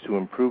readers to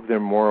improve their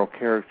moral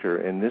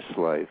character in this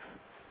life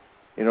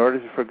in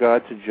order for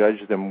God to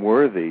judge them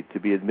worthy to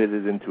be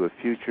admitted into a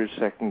future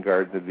second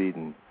Garden of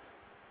Eden,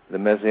 the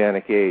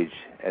Messianic age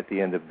at the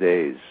end of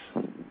days.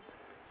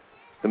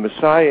 The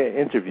Messiah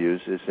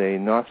Interviews is a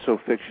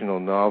not-so-fictional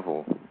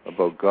novel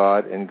about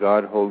God and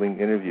God holding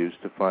interviews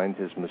to find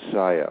his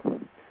Messiah.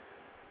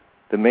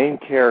 The main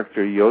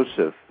character,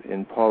 Yosef,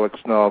 in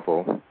Pollack's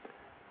novel,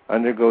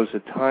 undergoes a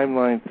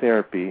timeline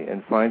therapy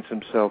and finds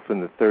himself in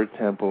the third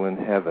temple in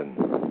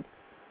heaven.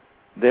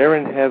 There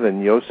in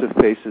heaven, Yosef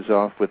faces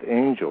off with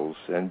angels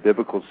and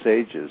biblical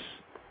sages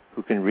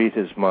who can read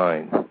his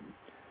mind.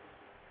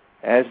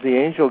 As the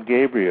angel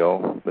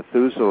Gabriel,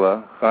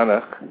 Methuselah,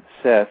 Hanach,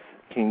 Seth,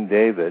 King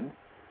David,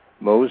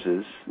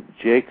 Moses,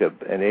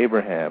 Jacob, and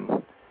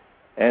Abraham,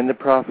 and the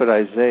prophet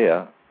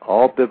Isaiah,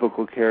 all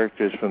biblical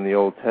characters from the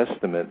Old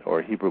Testament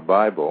or Hebrew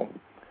Bible,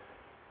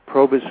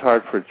 probe his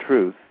heart for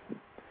truth,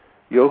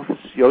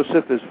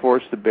 Yosef is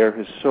forced to bare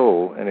his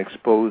soul and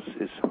expose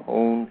his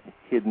own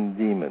hidden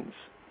demons.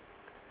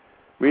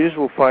 Readers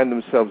will find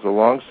themselves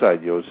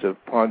alongside Yosef,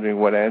 pondering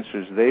what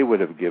answers they would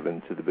have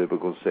given to the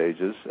biblical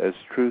sages as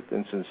truth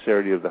and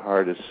sincerity of the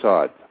heart is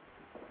sought.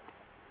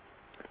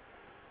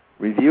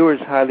 Reviewers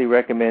highly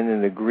recommend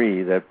and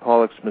agree that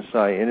Pollack's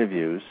Messiah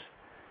Interviews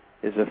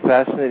is a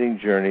fascinating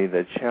journey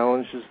that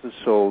challenges the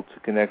soul to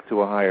connect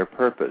to a higher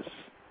purpose.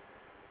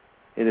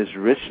 It is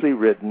richly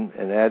written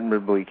and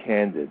admirably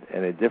candid,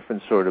 and a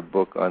different sort of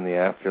book on the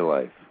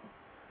afterlife.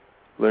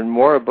 Learn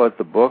more about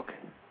the book,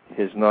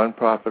 his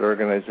nonprofit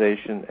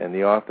organization, and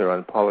the author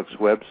on Pollack's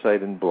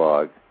website and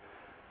blog,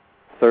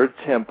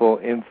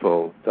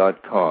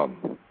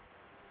 thirdtempleinfo.com.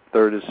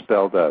 Third is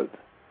spelled out.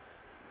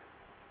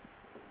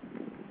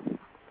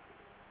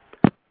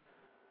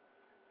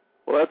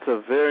 Well, that's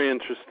a very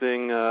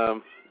interesting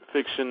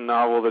fiction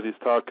novel that he's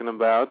talking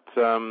about,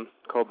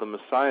 called The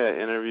Messiah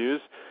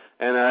Interviews.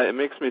 And it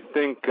makes me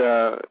think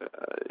about,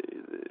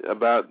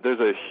 there's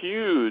a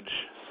huge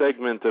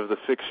segment of the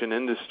fiction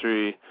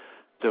industry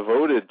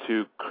devoted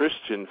to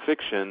Christian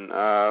fiction,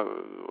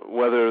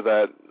 whether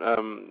that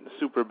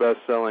super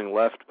best-selling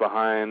Left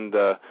Behind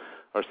or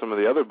some of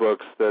the other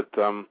books that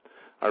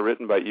are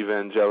written by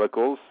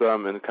evangelicals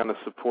and kind of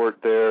support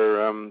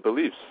their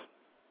beliefs.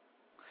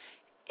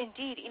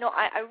 Indeed.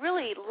 I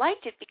really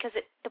liked it because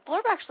the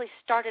blurb actually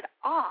started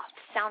off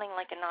sounding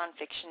like a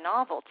nonfiction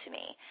novel to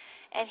me.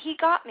 And he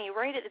got me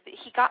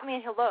he got me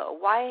at hello.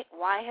 Why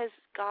has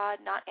God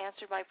not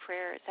answered my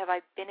prayers? Have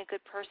I been a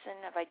good person?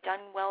 Have I done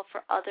well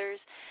for others?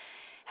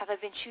 Have I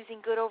been choosing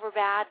good over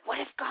bad? What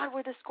if God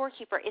were the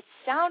scorekeeper? It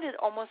sounded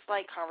almost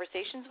like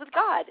Conversations with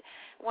God,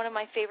 one of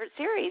my favorite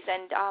series.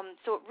 And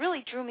so it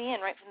really drew me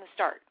in right from the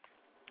start.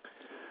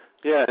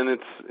 Yeah, and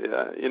it's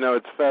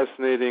it's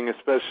fascinating,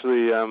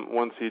 especially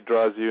once he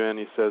draws you in.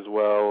 He says,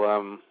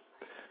 well,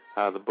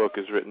 the book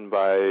is written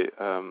by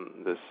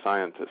this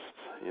scientist,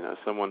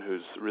 someone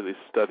who's really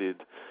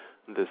studied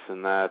this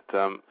and that.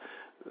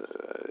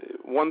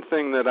 One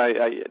thing that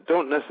I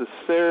don't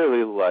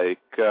necessarily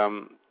like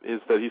is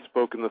that he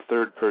spoke in the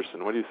third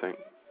person. What do you think?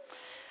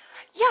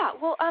 Yeah,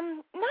 well,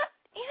 that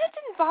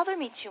didn't bother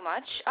me too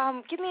much.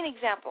 Give me an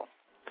example.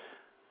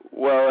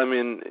 Well, I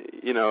mean,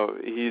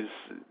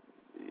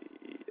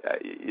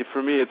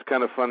 for me, it's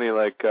kind of funny,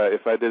 like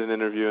if I did an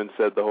interview and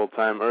said the whole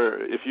time, or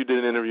if you did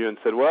an interview and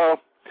said, well,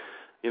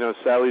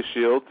 Sally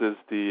Shields is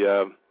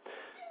the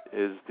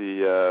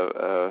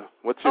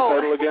what's your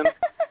title again?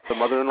 The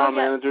mother-in-law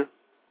manager?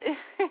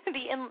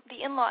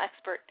 the in-law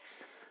expert.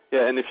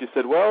 Yeah, and if you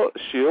said, well,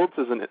 Shields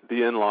is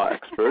the in-law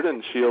expert,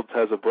 and Shields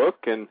has a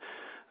book, and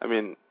I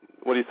mean,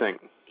 what do you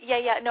think?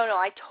 Yeah, no,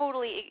 I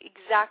totally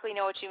exactly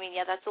know what you mean.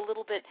 Yeah, that's a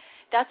little bit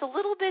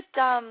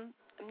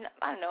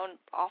I don't know,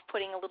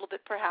 off-putting a little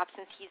bit perhaps,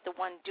 since he's the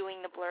one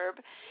doing the blurb.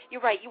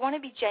 You're right. You want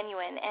to be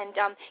genuine, and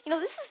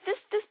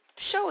this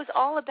show is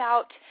all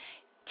about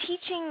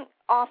teaching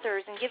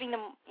authors and giving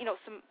them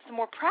some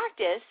more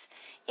practice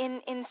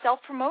in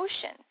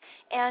self-promotion.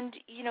 And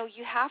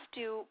you have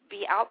to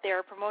be out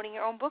there promoting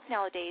your own book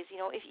nowadays.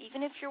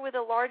 Even if you're with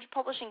a large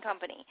publishing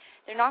company,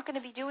 they're not going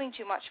to be doing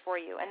too much for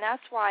you. And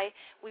that's why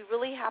we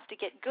really have to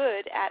get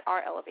good at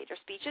our elevator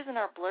speeches and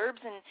our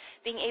blurbs and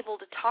being able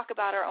to talk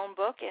about our own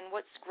book and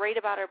what's great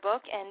about our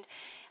book. And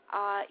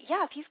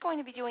if he's going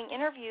to be doing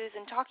interviews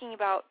and talking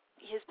about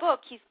his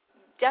book, he's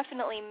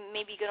definitely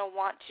maybe going to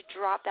want to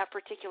drop that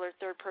particular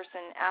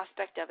third-person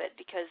aspect of it,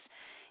 because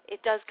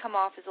it does come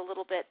off as a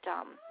little bit,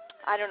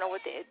 I don't know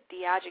what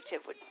the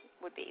adjective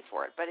would be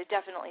for it, but it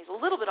definitely is a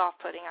little bit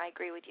off-putting. I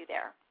agree with you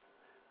there.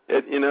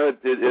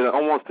 It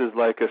almost is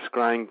like a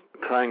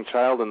crying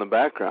child in the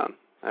background.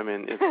 I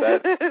mean,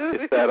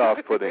 it's that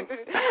off-putting.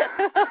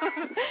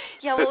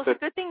 Yeah, well, it's a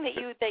good thing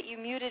that you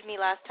muted me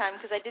last time,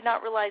 because I did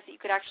not realize that you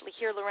could actually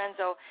hear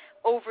Lorenzo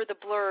over the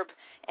blurb.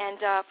 And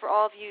for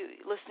all of you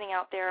listening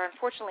out there,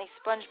 unfortunately,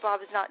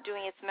 SpongeBob is not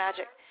doing its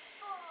magic.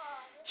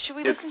 Should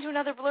we listen to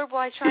another blurb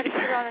while I try to put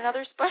on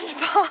another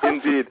SpongeBob?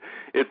 Indeed,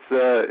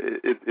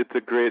 it's a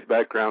great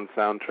background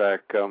soundtrack.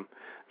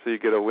 So you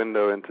get a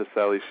window into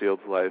Sally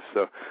Shields' life.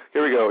 So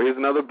here we go. Here's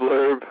another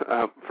blurb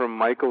from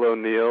Michael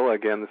O'Neill.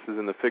 Again, this is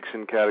in the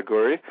fiction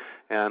category.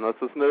 And let's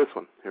listen to this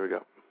one. Here we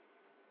go.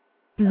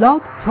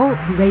 Blog Talk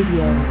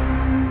Radio.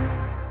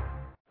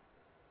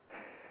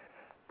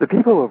 The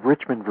people of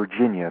Richmond,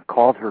 Virginia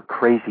called her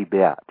Crazy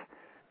Bet.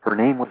 Her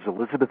name was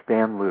Elizabeth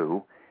Van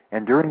Lew,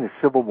 and during the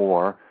Civil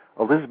War,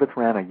 Elizabeth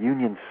ran a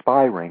Union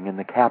spy ring in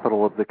the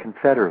capital of the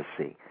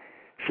Confederacy.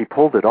 She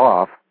pulled it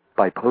off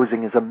by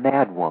posing as a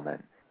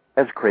madwoman,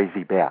 as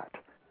Crazy Bet.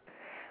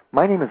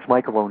 My name is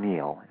Michael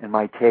O'Neill, and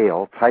my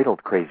tale,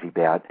 titled Crazy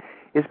Bet,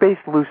 is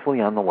based loosely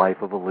on the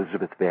life of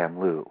Elizabeth Van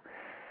Lew.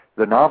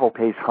 The novel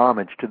pays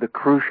homage to the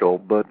crucial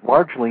but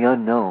largely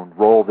unknown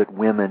role that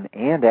women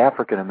and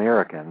African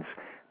Americans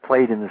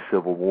played in the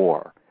Civil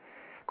War.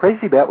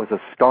 Crazy Bet was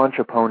a staunch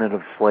opponent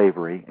of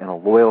slavery and a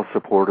loyal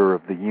supporter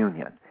of the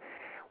Union.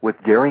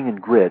 With daring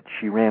and grit,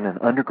 she ran an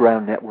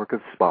underground network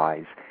of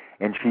spies,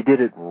 and she did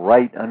it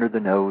right under the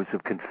nose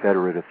of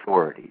Confederate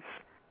authorities.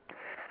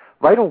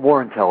 Vital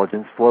war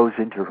intelligence flows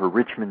into her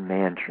Richmond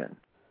mansion.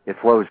 It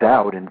flows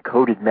out in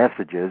coded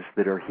messages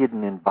that are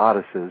hidden in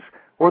bodices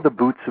or the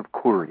boots of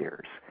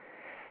couriers.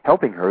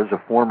 Helping her is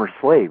a former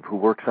slave who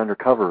works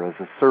undercover as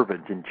a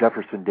servant in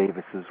Jefferson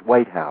Davis's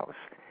White House.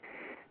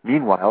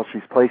 Meanwhile,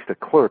 she's placed a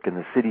clerk in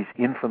the city's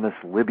infamous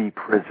Libby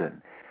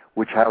prison,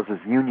 which houses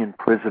Union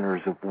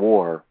prisoners of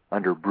war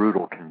under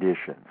brutal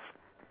conditions.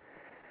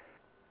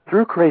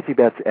 Through Crazy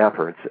Bet's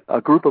efforts,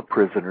 a group of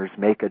prisoners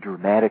make a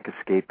dramatic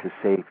escape to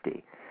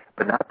safety,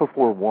 but not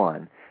before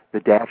one, the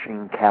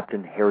dashing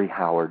Captain Harry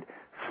Howard,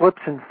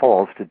 slips and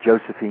falls to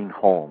Josephine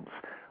Holmes,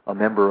 a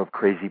member of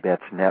Crazy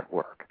Bet's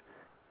network.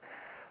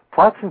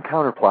 Plots and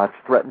counterplots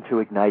threaten to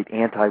ignite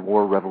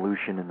anti-war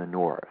revolution in the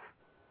North.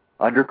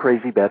 Under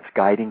Crazy Bet's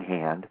guiding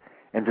hand,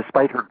 and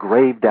despite her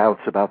grave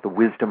doubts about the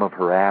wisdom of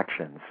her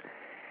actions,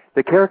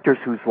 The characters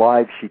whose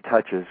lives she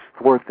touches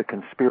thwart the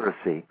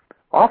conspiracy,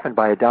 often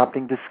by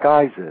adopting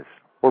disguises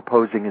or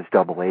posing as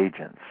double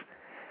agents.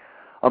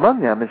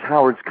 Among them is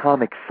Howard's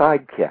comic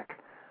sidekick,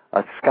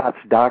 a Scots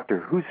doctor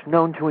who's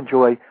known to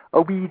enjoy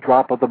a wee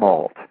drop of the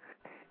malt.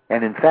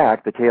 And in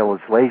fact, the tale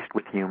is laced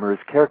with humor as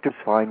characters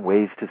find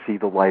ways to see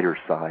the lighter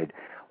side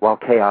while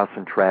chaos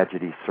and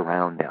tragedy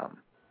surround them.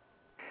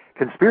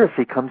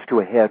 Conspiracy comes to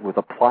a head with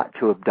a plot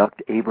to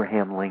abduct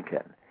Abraham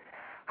Lincoln.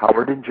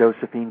 Howard and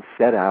Josephine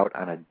set out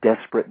on a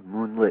desperate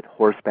moonlit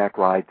horseback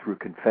ride through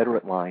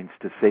Confederate lines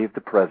to save the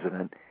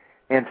president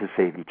and to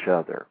save each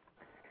other.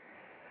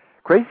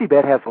 Crazy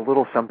Bet has a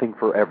little something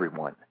for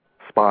everyone: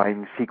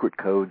 spying, secret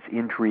codes,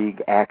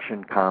 intrigue,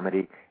 action,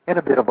 comedy, and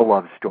a bit of a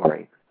love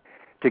story.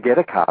 To get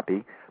a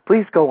copy,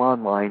 please go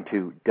online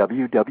to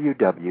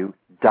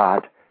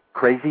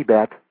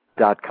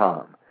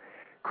www.crazybet.com.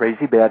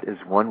 Crazy Bet is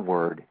one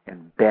word,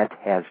 and bet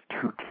has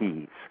 2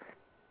 T's.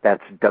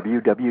 That's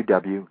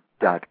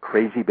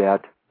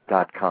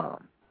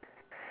www.crazybet.com.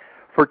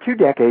 For 2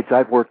 decades,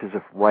 I've worked as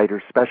a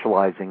writer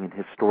specializing in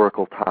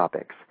historical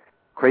topics.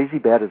 Crazy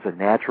Bet is a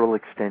natural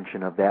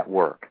extension of that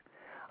work.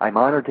 I'm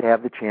honored to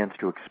have the chance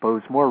to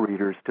expose more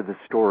readers to the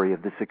story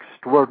of this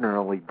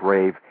extraordinarily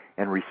brave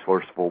and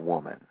resourceful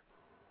woman.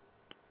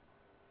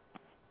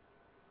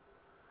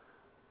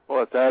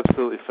 Well, it's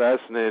absolutely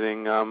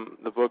fascinating.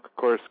 The book, of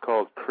course,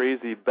 called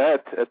Crazy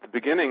Bet. At the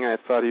beginning, I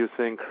thought he was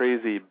saying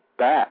Crazy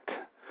Bat.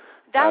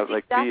 That's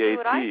like exactly B-A-T.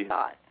 what I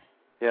thought.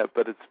 Yeah,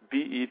 but it's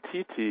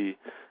B-E-T-T.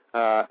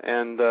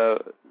 And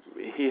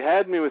he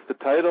had me with the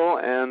title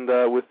and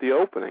with the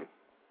opening.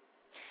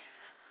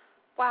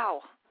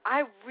 Wow,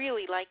 I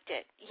really liked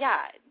it.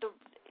 Yeah,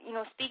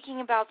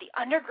 speaking about the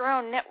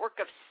underground network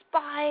of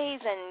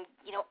spies and,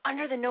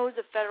 under the nose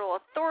of federal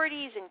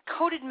authorities and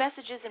coded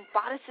messages in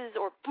bodices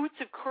or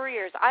boots of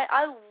couriers.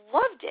 I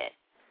loved it.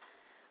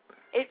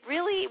 It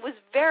really was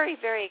very,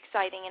 very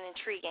exciting and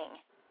intriguing.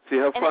 See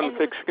how fun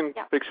fiction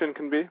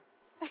can be?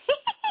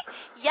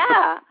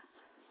 Yeah.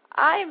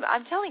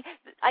 I'm telling you,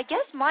 I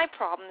guess my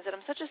problem is that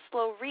I'm such a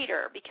slow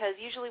reader, because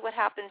usually what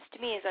happens to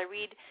me is I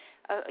read,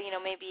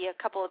 maybe a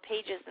couple of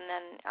pages, and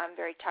then I'm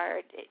very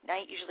tired at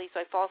night usually,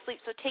 so I fall asleep.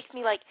 So it takes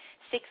me like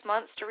 6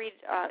 months to read,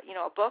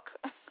 a book.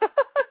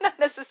 Not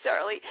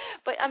necessarily,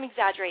 but I'm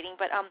exaggerating.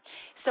 But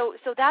so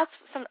that's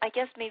I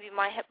guess maybe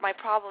my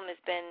problem has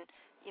been,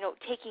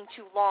 taking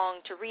too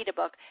long to read a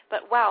book.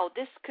 But wow,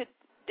 this could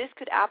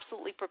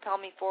absolutely propel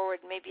me forward.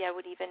 Maybe I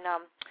would even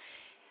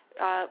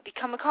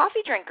become a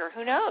coffee drinker.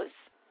 Who knows?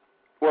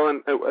 Well,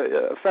 and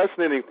a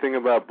fascinating thing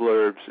about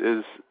blurbs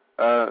is,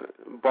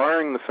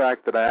 barring the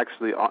fact that I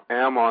actually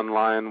am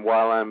online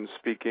while I'm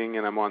speaking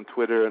and I'm on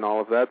Twitter and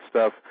all of that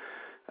stuff,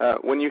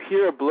 when you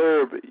hear a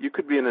blurb, you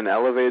could be in an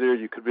elevator,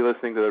 you could be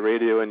listening to the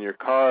radio in your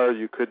car,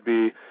 you could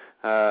be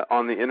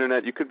on the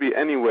internet, you could be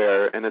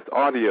anywhere, and it's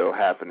audio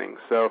happening.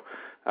 So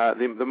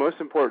the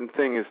most important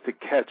thing is to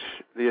catch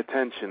the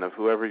attention of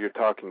whoever you're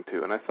talking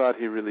to, and I thought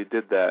he really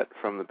did that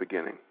from the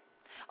beginning.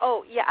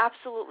 Oh, yeah,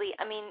 absolutely.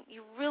 I mean,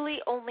 you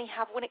really only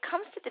have, when it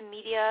comes to the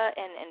media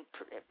and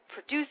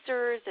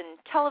producers and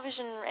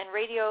television and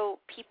radio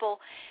people,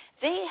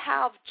 they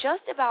have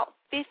just about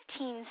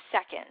 15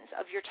 seconds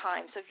of your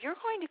time. So if you're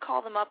going to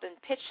call them up and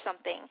pitch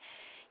something,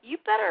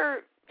 you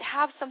better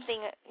have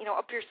something,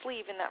 up your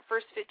sleeve in that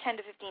first 10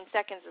 to 15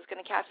 seconds that's going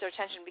to catch their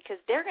attention, because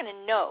they're going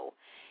to know,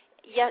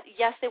 yes,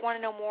 they want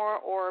to know more,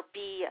 or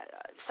B,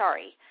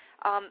 sorry.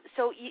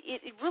 So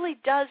it really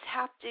does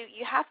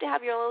you have to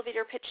have your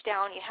elevator pitch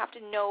down. You have to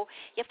know,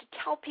 you have to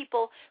tell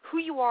people who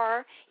you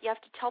are. You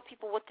have to tell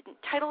people what the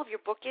title of your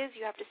book is.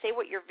 You have to say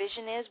what your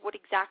vision is, what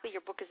exactly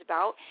your book is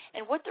about,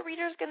 and what the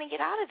reader is going to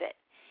get out of it.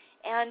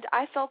 And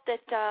I felt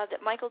that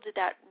Michael did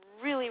that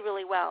really,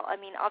 really well. I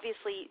mean,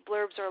 obviously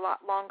blurbs are a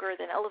lot longer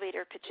than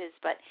elevator pitches,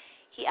 but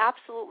he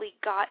absolutely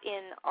got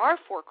in our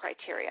 4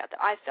 criteria that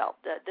I felt,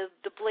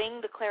 the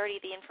bling, the clarity,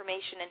 the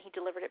information, and he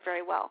delivered it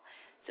very well.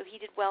 So he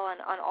did well on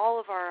all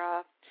of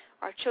our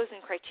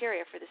chosen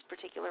criteria for this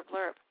particular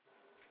blurb.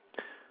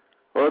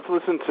 Well, let's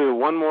listen to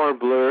one more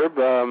blurb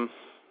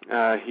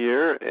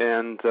here,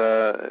 and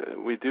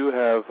we do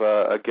have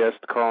a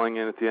guest calling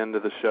in at the end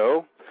of the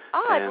show.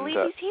 Oh, I believe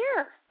he's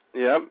here.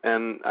 Yep,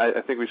 and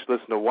I think we should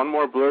listen to one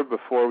more blurb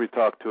before we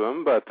talk to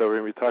him, but we're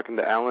going to be talking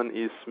to Alan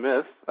E.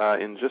 Smith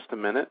in just a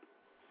minute.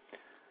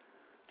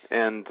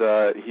 And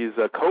he's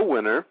a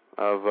co-winner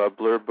of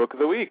Blurb Book of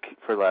the Week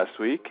for last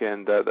week,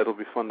 and that'll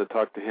be fun to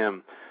talk to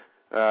him.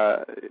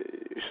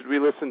 Should we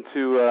listen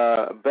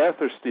to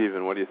Beth or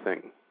Stephen? What do you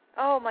think?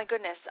 Oh, my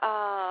goodness.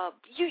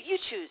 You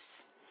choose.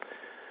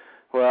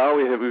 Well,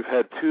 we've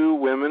had 2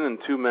 women and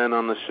 2 men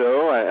on the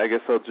show. I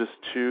guess I'll just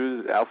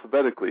choose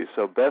alphabetically.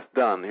 So Beth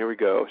Dunn, here we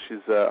go.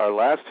 She's our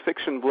last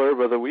fiction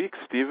blurb of the week.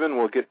 Stephen,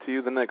 we'll get to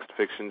you the next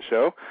fiction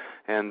show.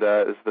 And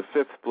it's the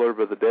 5th blurb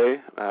of the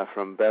day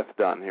from Beth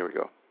Dunn. Here we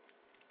go.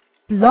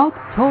 Blog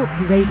Talk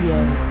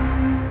Radio.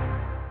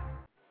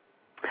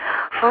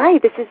 Hi,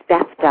 this is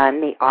Beth Dunn,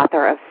 the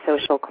author of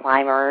Social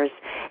Climbers,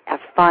 a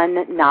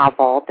fun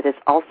novel that is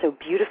also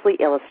beautifully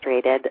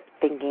illustrated,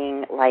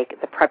 thinking like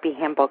the Preppy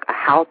Handbook, a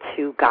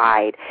how-to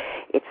guide.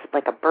 It's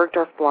like a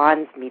Bergdorf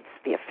Blondes meets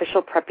the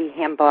official Preppy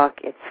Handbook.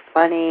 It's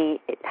funny.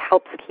 It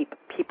helps keep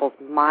people's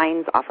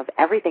minds off of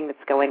everything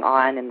that's going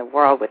on in the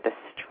world with the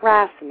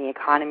stress and the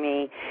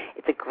economy.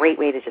 It's a great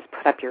way to just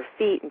put up your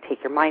feet and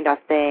take your mind off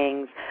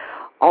things.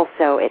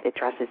 Also, it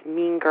addresses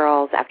mean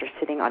girls after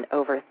sitting on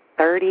over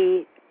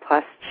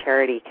 30-plus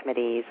charity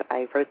committees.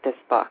 I wrote this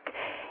book,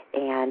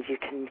 and you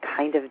can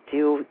kind of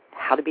do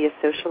how to be a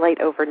socialite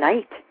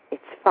overnight.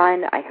 It's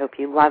fun. I hope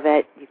you love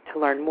it. To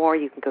learn more,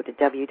 you can go to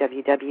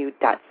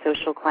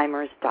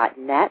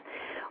www.socialclimbers.net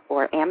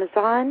or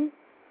Amazon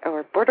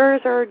or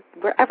Borders or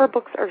wherever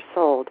books are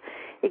sold.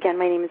 Again,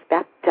 my name is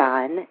Beth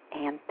Dunn,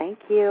 and thank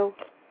you.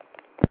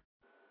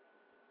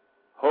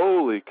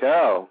 Holy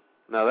cow.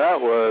 Now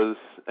that was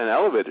an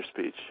elevator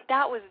speech.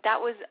 That was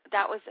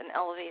an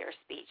elevator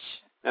speech.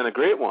 And a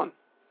great one.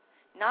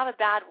 Not a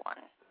bad one.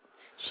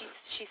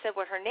 She said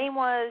what her name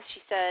was.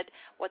 She said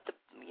what the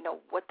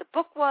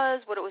book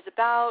was, what it was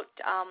about.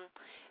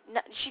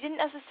 She didn't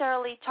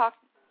necessarily talk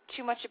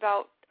too much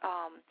about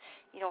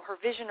her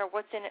vision or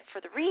what's in it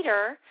for the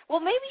reader. Well,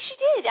 maybe she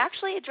did.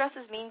 Actually,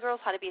 addresses Mean Girls,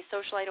 how to be a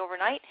socialite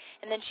overnight,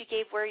 and then she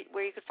gave where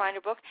you could find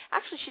her book.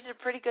 Actually, she did a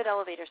pretty good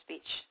elevator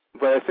speech.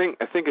 But I think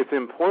it's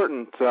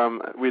important.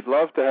 We'd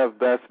love to have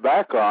Beth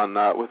back on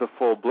with a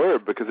full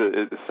blurb because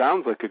it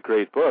sounds like a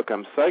great book.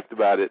 I'm psyched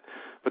about it,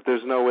 but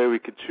there's no way we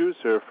could choose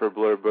her for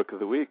Blurb Book of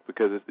the Week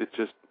because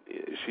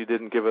she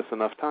didn't give us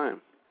enough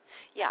time.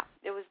 Yeah,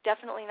 it was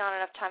definitely not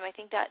enough time. I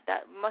think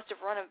that must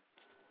have run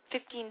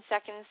 15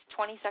 seconds,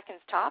 20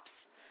 seconds tops.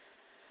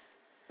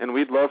 And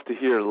we'd love to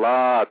hear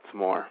lots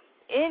more.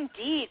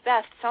 Indeed,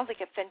 Beth. Sounds like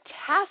a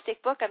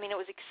fantastic book. I mean, it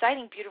was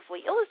exciting,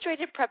 beautifully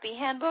illustrated, preppy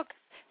handbook,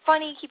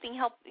 funny,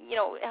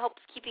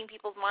 helps keeping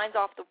people's minds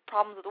off the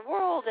problems of the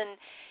world, and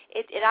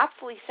it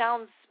absolutely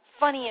sounds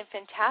funny and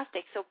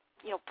fantastic. So,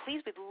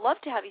 please, we'd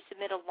love to have you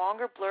submit a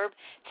longer blurb.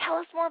 Tell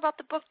us more about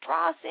the book.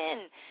 Draw us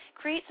in.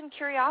 Create some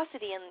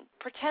curiosity and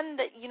pretend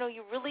that, you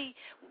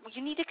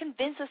need to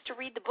convince us to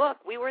read the book.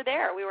 We were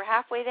there. We were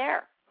halfway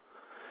there.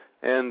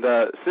 And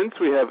since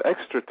we have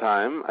extra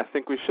time, I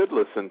think we should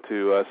listen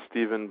to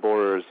Stephen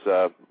Borer's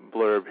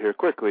blurb here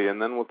quickly,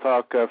 and then we'll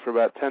talk for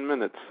about 10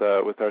 minutes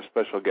with our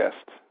special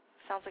guest.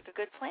 Sounds like a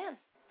good plan.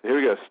 Here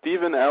we go.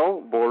 Stephen L.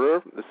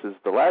 Borer. This is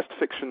the last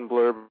fiction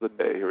blurb of the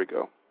day. Here we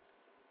go.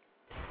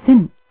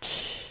 Cinch.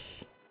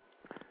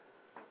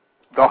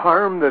 The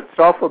harm that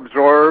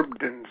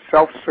self-absorbed and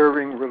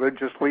self-serving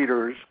religious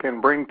leaders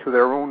can bring to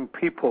their own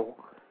people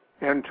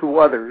and to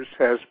others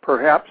has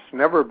perhaps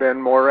never been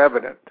more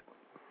evident.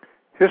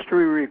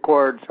 History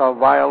records how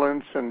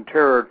violence and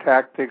terror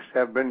tactics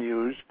have been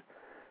used,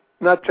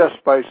 not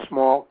just by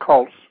small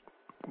cults,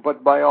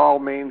 but by all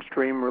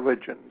mainstream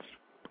religions.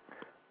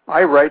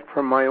 I write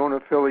from my own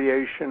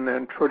affiliation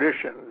and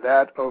tradition,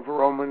 that of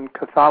Roman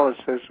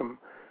Catholicism,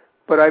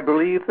 but I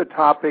believe the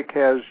topic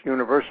has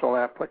universal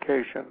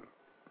application.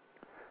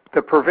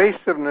 The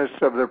pervasiveness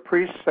of the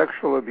priest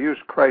sexual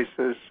abuse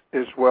crisis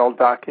is well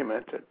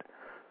documented.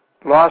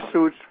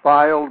 Lawsuits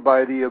filed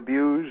by the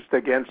abused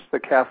against the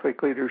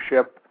Catholic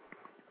leadership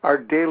are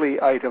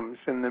daily items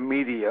in the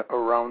media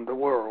around the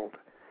world.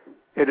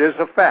 It is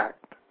a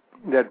fact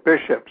that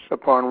bishops,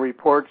 upon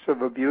reports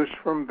of abuse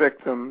from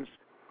victims,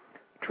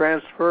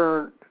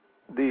 transferred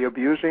the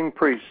abusing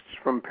priests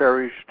from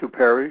parish to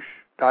parish,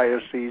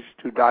 diocese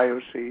to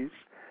diocese,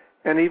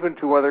 and even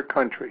to other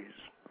countries.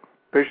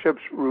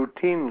 Bishops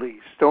routinely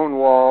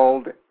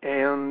stonewalled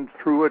and,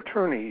 through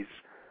attorneys,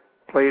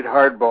 played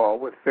hardball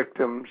with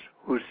victims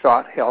who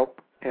sought help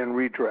and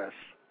redress.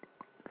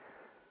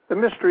 The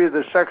mystery of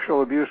the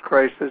sexual abuse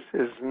crisis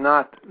is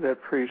not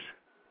that priests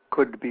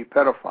could be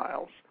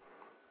pedophiles.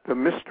 The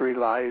mystery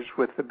lies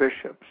with the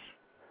bishops.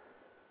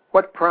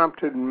 What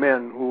prompted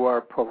men who are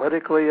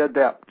politically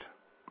adept,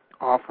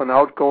 often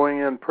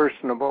outgoing and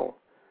personable,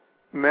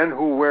 men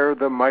who wear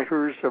the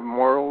mitres of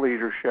moral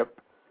leadership,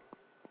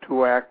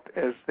 to act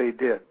as they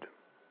did?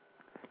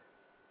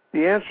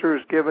 The answer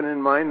is given in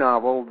my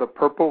novel, The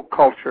Purple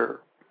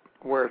Culture,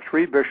 where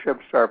 3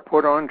 bishops are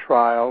put on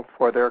trial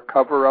for their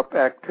cover-up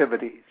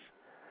activities.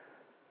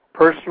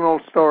 Personal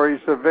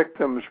stories of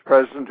victims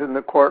present in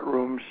the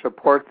courtroom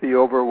support the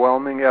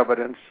overwhelming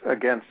evidence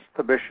against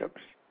the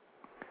bishops.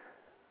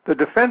 The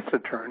defense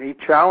attorney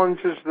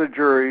challenges the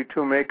jury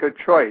to make a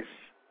choice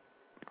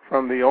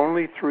from the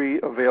only 3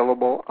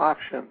 available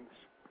options.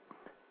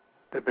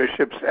 The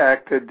bishops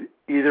acted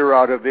either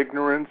out of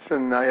ignorance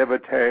and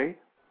naivete,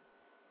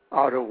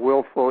 out of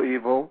willful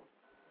evil,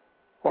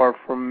 or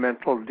from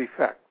mental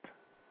defect.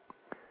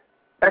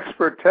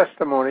 Expert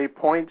testimony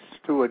points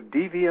to a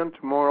deviant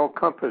moral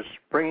compass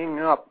springing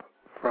up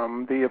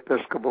from the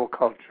Episcopal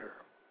culture.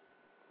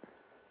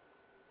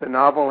 The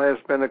novel has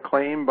been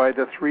acclaimed by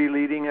the 3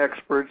 leading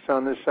experts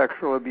on the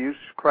sexual abuse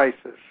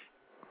crisis,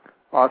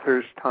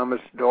 authors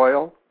Thomas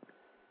Doyle,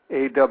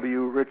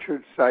 A.W.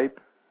 Richard Sipe,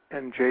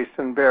 and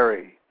Jason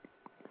Berry.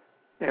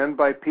 and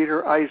by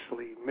Peter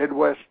Isley,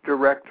 Midwest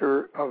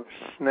Director of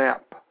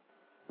SNAP,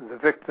 the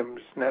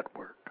Victims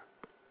Network.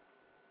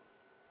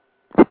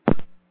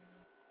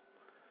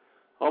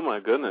 Oh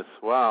my goodness!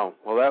 Wow.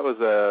 Well, that was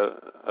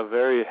a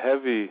very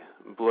heavy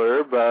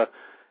blurb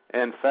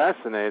and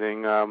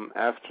fascinating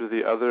after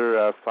the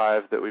other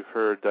 5 that we've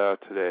heard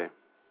today.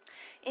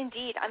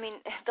 Indeed. I mean,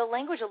 the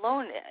language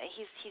alone,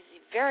 he's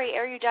very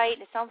erudite,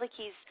 and it sounds like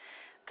he's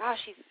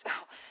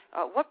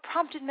what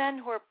prompted men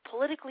who are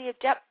politically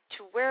adept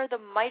to wear the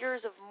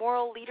mitres of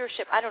moral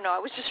leadership? I don't know. I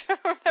was just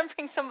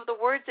remembering some of the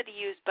words that he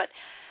used, but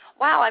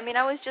wow, I mean,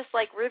 I was just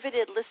like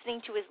riveted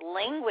listening to his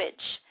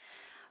language.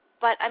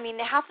 But I mean,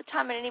 half the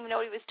time I didn't even know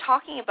what he was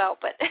talking about,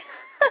 but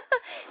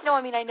no,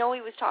 I mean, I know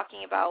he was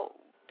talking about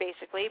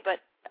basically, but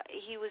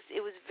it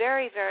was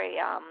very, very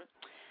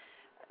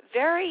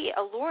very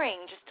alluring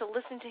just to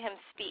listen to him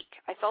speak.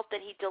 I felt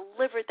that he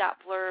delivered that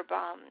blurb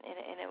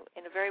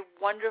in a very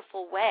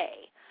wonderful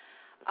way.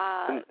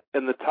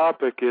 And the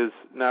topic is,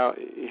 now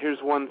here's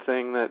one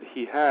thing that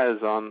he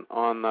has on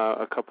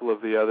a couple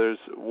of the others.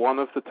 One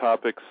of the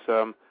topics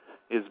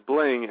is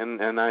bling,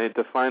 and I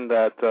defined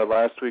that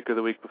last week or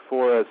the week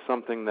before as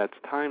something that's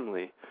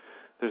timely.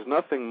 There's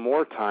nothing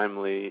more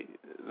timely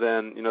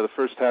than, the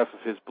first half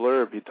of his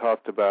blurb, he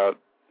talked about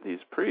these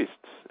priests,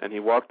 and he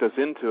walked us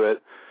into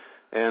it.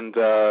 And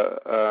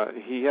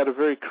he had a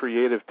very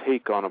creative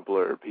take on a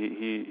blurb.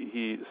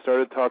 He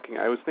started talking.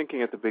 I was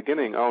thinking at the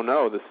beginning, oh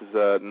no, this is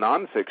a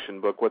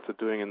nonfiction book. What's it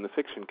doing in the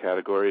fiction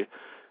category?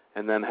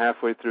 And then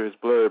halfway through his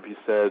blurb, he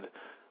said,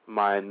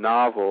 my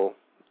novel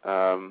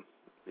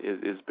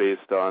is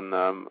based on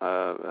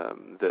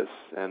this.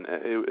 And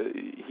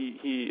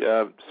he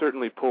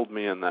certainly pulled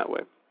me in that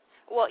way.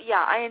 Well,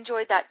 yeah, I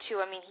enjoyed that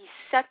too. I mean, he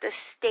set the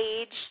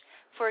stage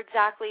for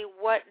exactly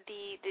what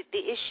the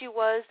issue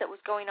was that was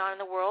going on in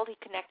the world. He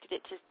connected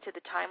it to the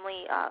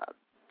timely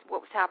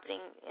what was happening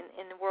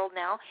in the world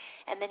now,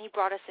 and then he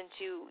brought us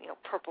into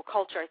purple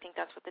culture. I think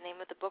that's what the name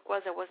of the book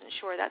was. I wasn't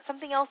sure. That's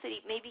something else that he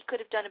maybe could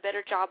have done a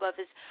better job of,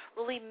 is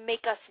really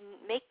make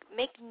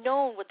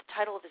known what the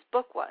title of his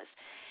book was.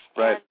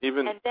 Right.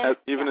 Even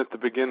at the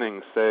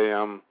beginning, say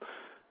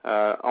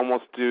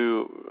almost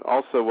do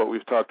also what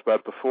we've talked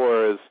about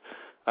before is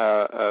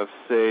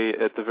say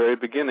at the very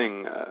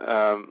beginning.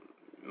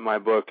 My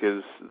book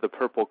is The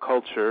Purple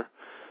Culture.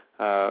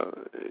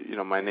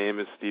 My name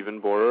is Stephen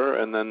Borer,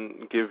 and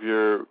then give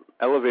your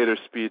elevator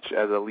speech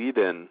as a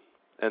lead-in,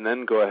 and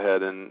then go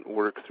ahead and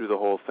work through the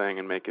whole thing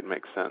and make it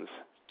make sense.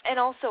 And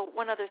also,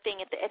 one other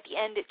thing, at the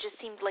end, it just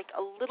seemed like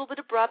a little bit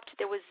abrupt.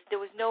 There was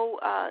no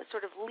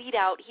sort of lead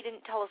out. He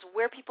didn't tell us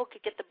where people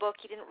could get the book.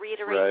 He didn't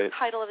reiterate the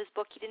title of his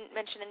book. He didn't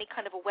mention any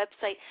kind of a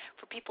website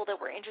for people that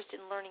were interested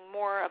in learning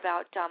more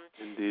about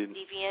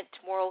deviant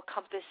moral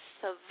compass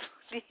of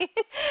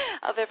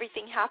of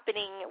everything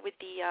happening with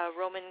the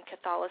Roman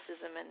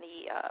Catholicism and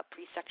the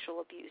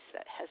pre-sexual abuse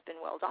that has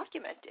been well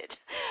documented.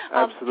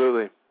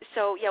 Absolutely.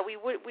 So yeah, we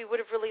would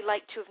have really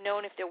liked to have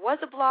known if there was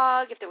a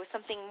blog, if there was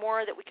something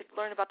more that we could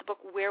learn about the book,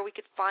 where we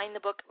could find the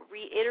book,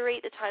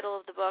 reiterate the title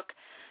of the book,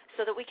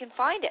 so that we can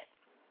find it.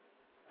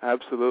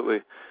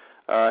 Absolutely.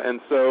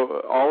 And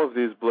so all of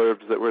these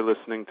blurbs that we're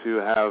listening to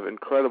have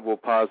incredible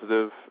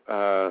positive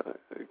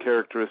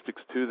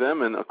characteristics to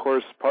them. And, of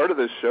course, part of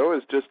this show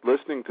is just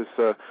listening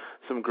to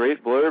some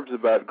great blurbs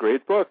about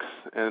great books.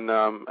 And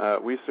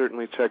we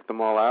certainly check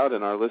them all out,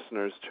 and our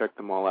listeners check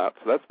them all out.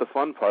 So that's the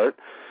fun part.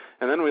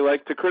 And then we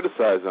like to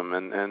criticize them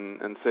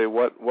and say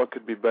what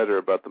could be better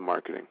about the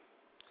marketing.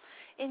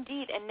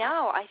 Indeed. And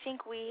now I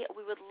think we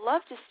would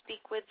love to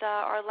speak with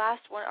our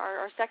last one,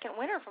 our second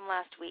winner from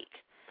last week.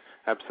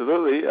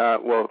 Absolutely.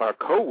 Well, our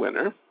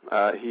co-winner,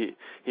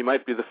 he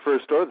might be the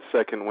first or the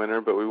second winner,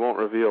 but we won't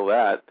reveal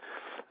that.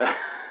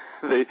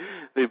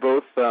 They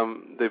both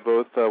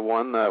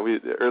won.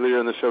 Earlier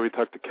in the show we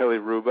talked to Kelly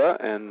Ruba,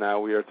 and now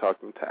we are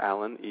talking to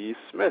Alan E.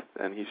 Smith,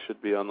 and he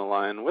should be on the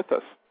line with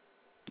us.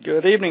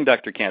 Good evening,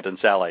 Dr. Kent and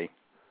Sally.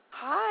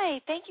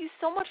 Hi. Thank you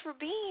so much for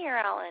being here,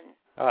 Alan.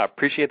 I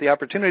appreciate the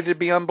opportunity to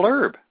be on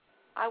Blurb.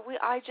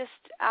 I just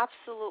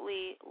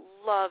absolutely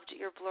loved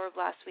your blurb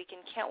last week and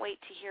can't wait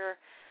to hear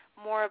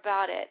more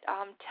about it.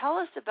 Tell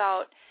us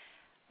about,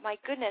 my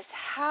goodness,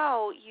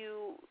 how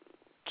you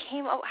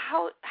came up,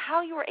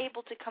 how you were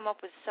able to come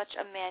up with such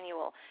a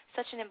manual,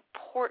 such an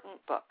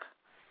important book.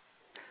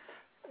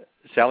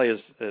 Sally,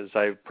 as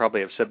I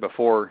probably have said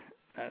before,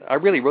 I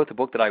really wrote the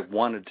book that I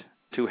wanted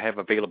to have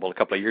available a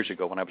couple of years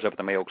ago when I was up at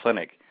the Mayo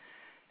Clinic.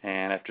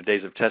 And after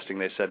days of testing,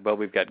 they said, well,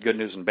 we've got good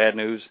news and bad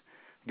news.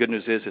 Good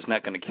news is it's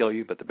not going to kill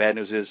you, but the bad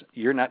news is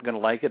you're not going to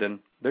like it, and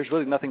there's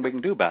really nothing we can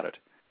do about it.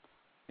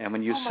 And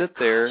when you sit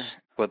there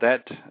with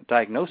that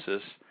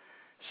diagnosis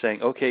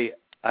saying, okay,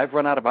 I've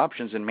run out of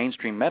options in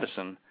mainstream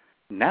medicine,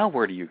 now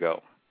where do you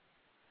go?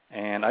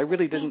 And I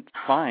really didn't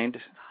find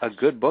a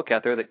good book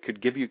out there that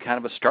could give you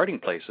kind of a starting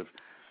place of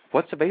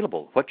what's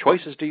available, what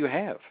choices do you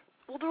have?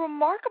 Well, the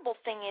remarkable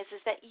thing is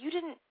that you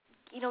didn't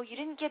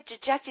get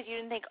dejected. You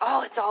didn't think,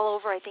 oh, it's all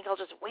over, I think I'll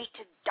just wait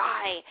to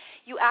die.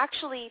 You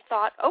actually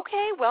thought,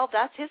 okay, well,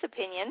 that's his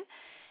opinion,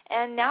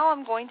 and now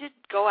I'm going to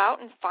go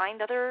out and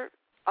find other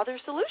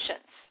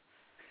solutions.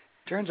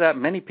 Turns out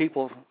many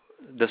people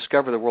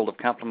discover the world of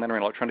complementary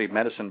and alternative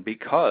medicine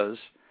because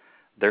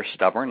they're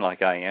stubborn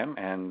like I am,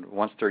 and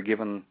once they're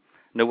given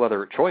no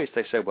other choice,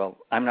 they say, well,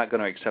 I'm not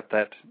going to accept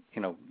that,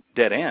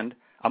 dead end.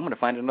 I'm going to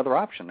find another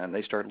option. And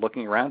they start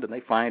looking around, and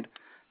they find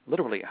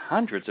literally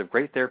hundreds of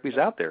great therapies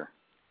out there.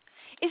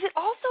 Is it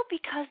also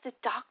because the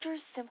doctors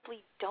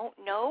simply don't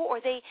know, or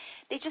they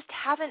just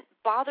haven't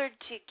bothered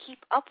to keep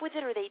up with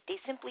it, or they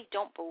simply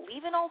don't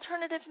believe in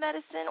alternative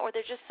medicine, or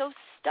they're just so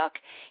stuck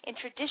in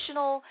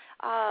traditional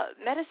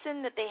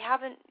medicine that they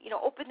haven't,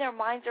 opened their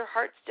minds or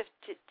hearts to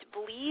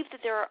believe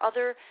that there are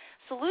other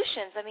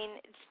solutions? I mean,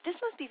 this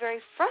must be very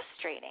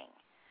frustrating.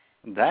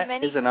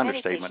 That is an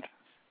understatement.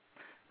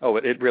 Oh,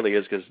 it really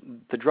is, because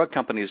the drug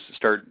companies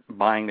start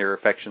buying their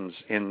affections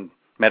in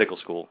medical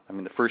school. I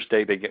mean, the first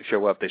day they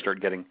show up, they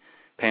start getting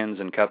pens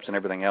and cups and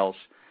everything else.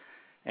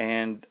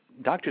 And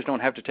doctors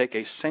don't have to take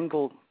a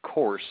single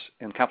course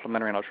in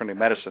complementary and alternative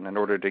medicine in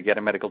order to get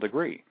a medical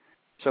degree.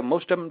 So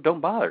most of them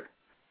don't bother.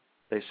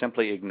 They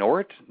simply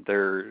ignore it.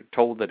 They're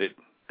told that it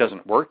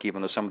doesn't work,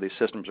 even though some of these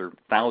systems are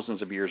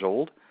thousands of years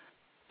old.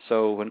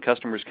 So when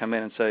customers come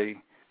in and say,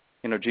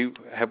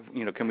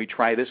 can we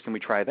try this, can we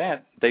try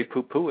that, they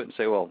poo-poo it and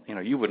say, well,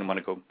 you wouldn't want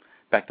to go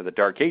back to the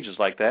dark ages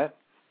like that.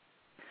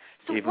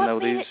 So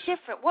what made it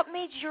different? What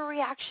made your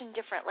reaction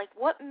different? Like,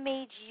 what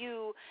made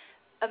you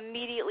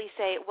immediately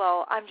say,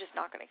 well, I'm just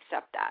not going to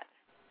accept that?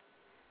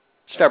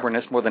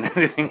 Stubbornness more than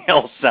anything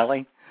else,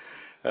 Sally.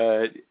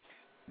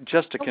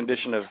 Just a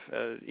condition of,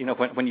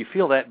 when you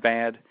feel that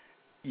bad,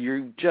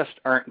 you just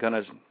aren't going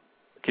to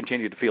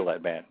continue to feel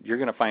that bad. You're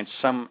going to find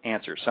some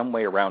answer, some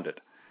way around it.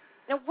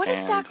 Now, what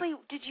exactly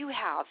did you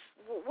have?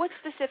 What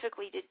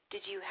specifically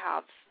did you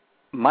have?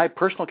 My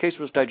personal case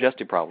was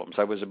digestive problems.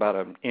 I was about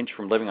an inch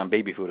from living on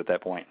baby food at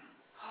that point.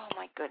 Oh,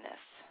 my goodness.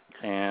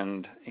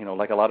 And,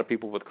 like a lot of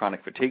people with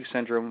chronic fatigue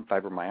syndrome,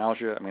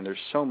 fibromyalgia, I mean, there's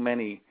so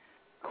many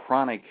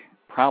chronic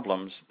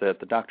problems that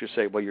the doctors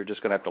say, well, you're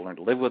just going to have to learn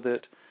to live with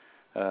it.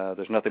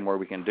 There's nothing more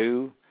we can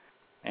do.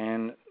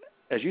 And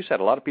as you said,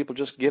 a lot of people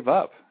just give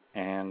up,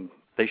 and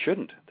they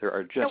shouldn't. There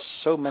are just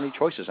so many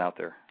choices out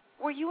there.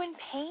 Were you in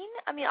pain?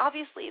 I mean,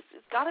 obviously it's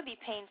got to be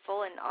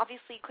painful, and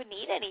obviously you couldn't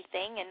eat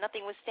anything, and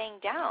nothing was staying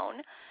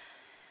down.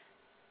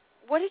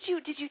 What did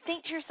you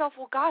think to yourself?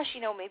 Well, gosh,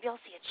 maybe I'll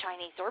see a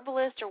Chinese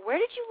herbalist, or where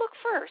did you look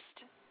first?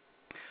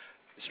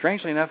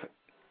 Strangely enough,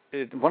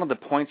 one of the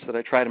points that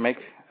I try to make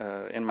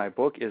in my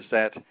book is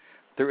that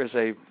there is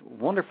a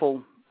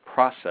wonderful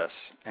process,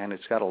 and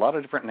it's got a lot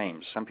of different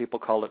names. Some people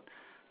call it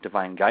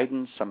divine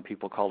guidance. Some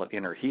people call it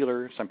inner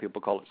healer. Some people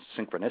call it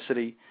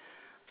synchronicity.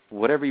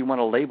 Whatever you want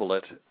to label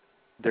it,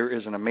 there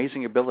is an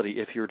amazing ability,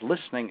 if you're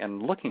listening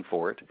and looking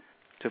for it,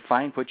 to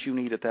find what you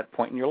need at that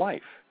point in your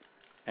life.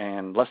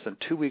 And less than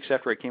 2 weeks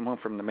after I came home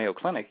from the Mayo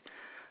Clinic,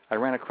 I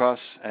ran across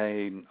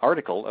an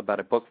article about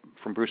a book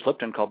from Bruce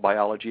Lipton called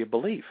Biology of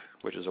Belief,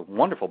 which is a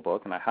wonderful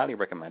book, and I highly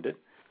recommend it.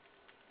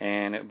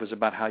 And it was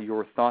about how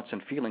your thoughts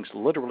and feelings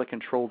literally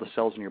control the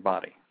cells in your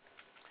body,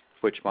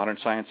 which modern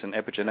science and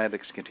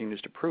epigenetics continues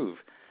to prove.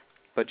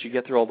 But you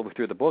get through all the way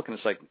through the book, and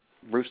it's like,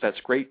 Bruce,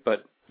 that's great,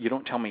 but you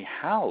don't tell me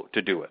how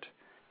to do it.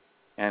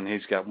 And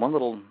he's got one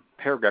little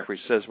paragraph where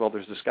he says, well,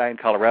 there's this guy in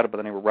Colorado by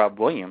the name of Rob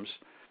Williams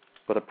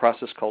with a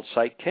process called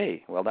Psych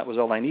K. Well, that was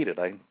all I needed.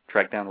 I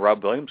tracked down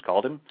Rob Williams,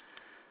 called him,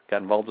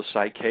 got involved with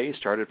Psych K,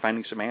 started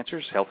finding some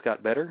answers, health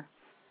got better,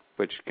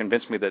 which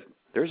convinced me that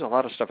there's a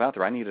lot of stuff out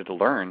there I needed to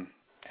learn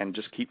and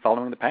just keep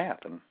following the path.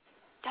 And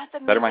the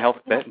better my health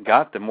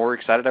got, the more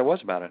excited I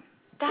was about it.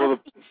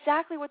 That's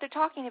exactly what they're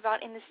talking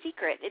about in The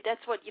Secret.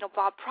 That's what,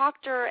 Bob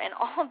Proctor and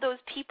all of those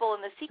people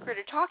in The Secret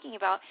are talking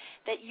about,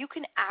 that you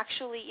can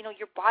actually,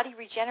 your body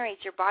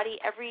regenerates. Your body,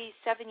 every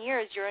 7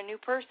 years, you're a new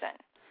person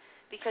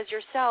because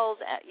your cells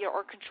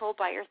are controlled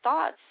by your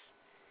thoughts.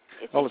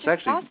 It's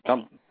actually,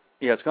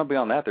 it's gone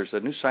beyond that. There's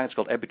a new science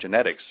called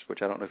epigenetics,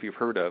 which I don't know if you've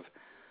heard of.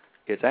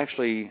 It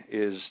actually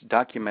is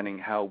documenting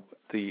how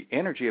the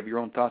energy of your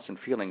own thoughts and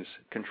feelings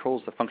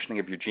controls the functioning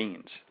of your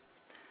genes.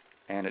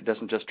 And it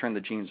doesn't just turn the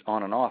genes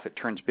on and off, it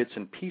turns bits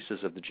and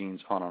pieces of the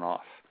genes on and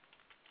off.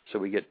 So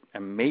we get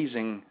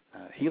amazing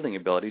healing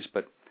abilities,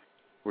 but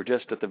we're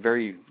just at the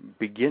very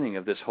beginning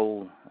of this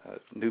whole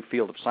new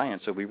field of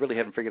science, so we really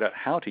haven't figured out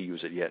how to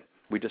use it yet.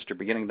 We just are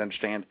beginning to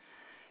understand,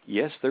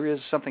 yes, there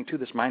is something to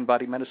this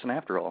mind-body medicine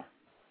after all.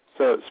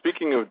 So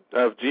speaking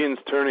of genes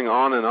turning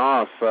on and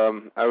off,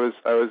 I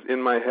was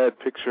in my head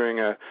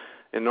picturing a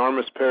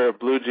enormous pair of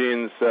blue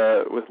jeans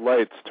with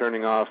lights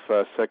turning off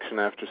section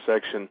after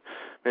section,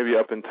 maybe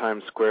up in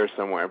Times Square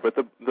somewhere. But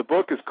the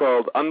book is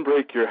called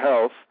Unbreak Your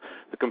Health,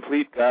 The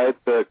Complete Guide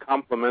to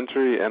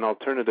Complementary and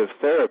Alternative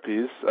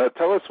Therapies.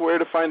 Tell us where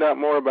to find out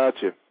more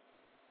about you.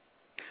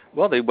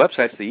 Well, the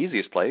website's the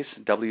easiest place,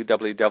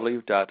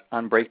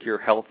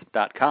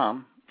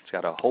 www.unbreakyourhealth.com. It's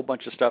got a whole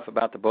bunch of stuff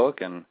about the book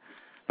and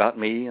about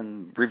me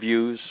and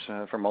reviews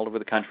from all over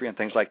the country and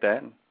things like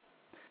that.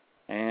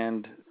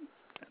 And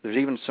there's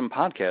even some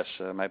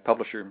podcasts. My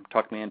publisher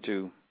talked me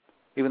into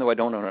even though I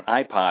don't own an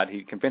iPod,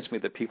 he convinced me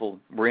that people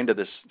were into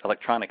this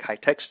electronic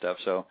high-tech stuff.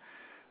 So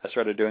I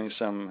started doing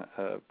some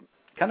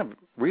kind of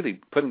really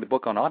putting the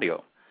book on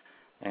audio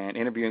and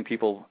interviewing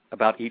people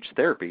about each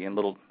therapy in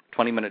little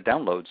 20-minute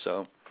downloads.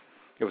 So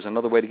it was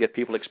another way to get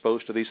people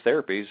exposed to these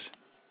therapies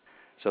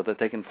so that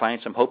they can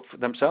find some hope for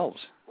themselves.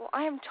 Well,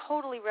 I am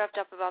totally revved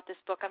up about this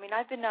book. I mean,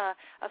 I've been a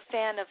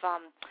fan of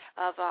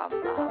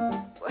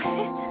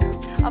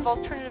of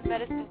alternative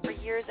medicine for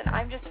years, and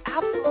I'm just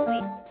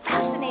absolutely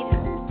fascinated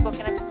with this book,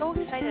 and I'm so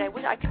excited. I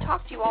wish I could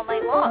talk to you all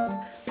night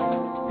long.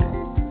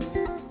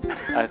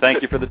 I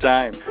thank you for the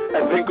time.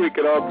 I think we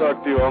could all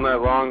talk to you all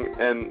night long,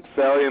 and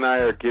Sally and I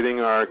are getting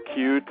our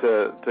cue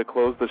to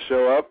close the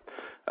show up.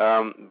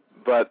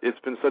 But it's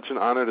been such an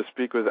honor to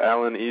speak with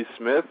Alan E.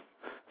 Smith.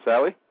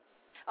 Sally?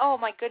 Oh,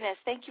 my goodness.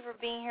 Thank you for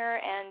being here,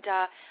 and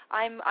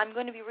I'm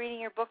going to be reading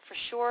your book for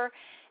sure.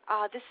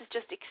 This is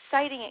just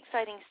exciting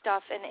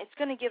stuff, and it's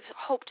going to give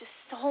hope to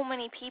so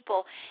many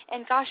people.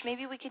 And, gosh,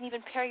 maybe we can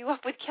even pair you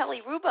up with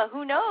Kelly Ruba.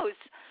 Who knows?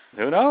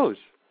 Who knows?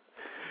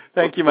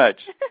 Thank you much.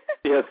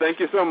 Yeah, thank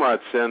you so much.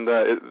 And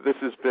this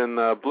has been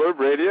Blurb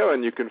Radio,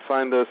 and you can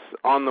find us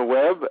on the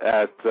web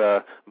at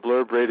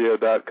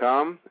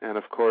blurbradio.com. And,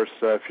 of course,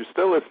 if you're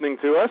still listening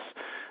to us,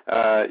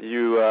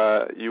 you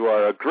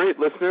are a great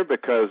listener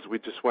because we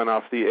just went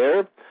off the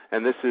air.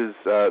 And this is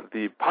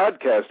the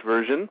podcast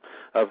version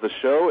of the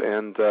show,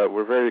 and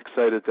we're very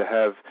excited to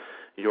have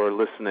your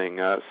listening.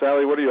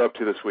 Sally, what are you up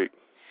to this week?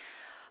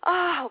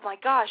 Oh, my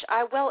gosh.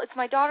 Well, it's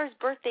my daughter's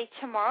birthday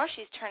tomorrow.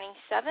 She's turning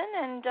 7,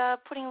 and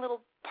putting a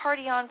little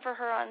party on for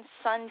her on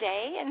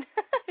Sunday. And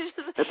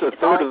It's a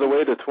third of the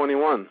way to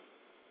 21.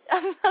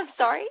 I'm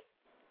sorry?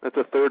 That's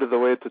a third of the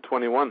way to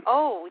 21.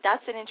 Oh,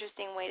 that's an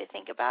interesting way to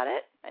think about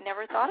it. I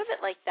never thought of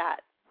it like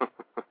that.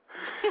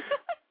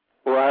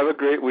 Well, have a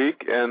great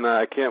week, and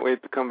I can't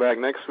wait to come back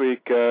next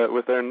week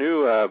with our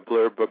new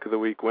Blurb Book of the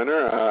Week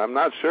winner. I'm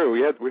not sure. We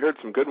heard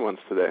some good ones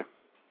today.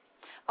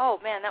 Oh,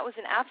 man, that was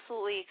an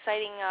absolutely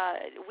exciting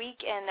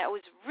week, and that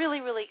was really,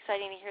 really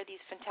exciting to hear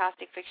these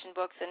fantastic fiction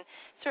books, and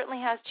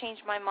certainly has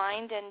changed my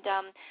mind, and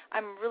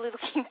I'm really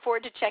looking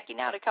forward to checking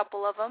out a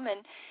couple of them,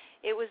 and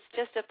it was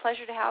just a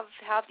pleasure to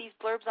have these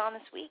blurbs on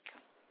this week.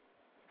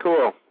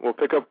 Cool. We'll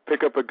pick up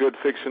a good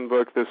fiction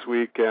book this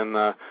week, and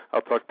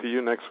I'll talk to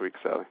you next week,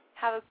 Sally.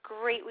 Have a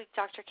great week,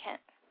 Dr.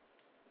 Kent.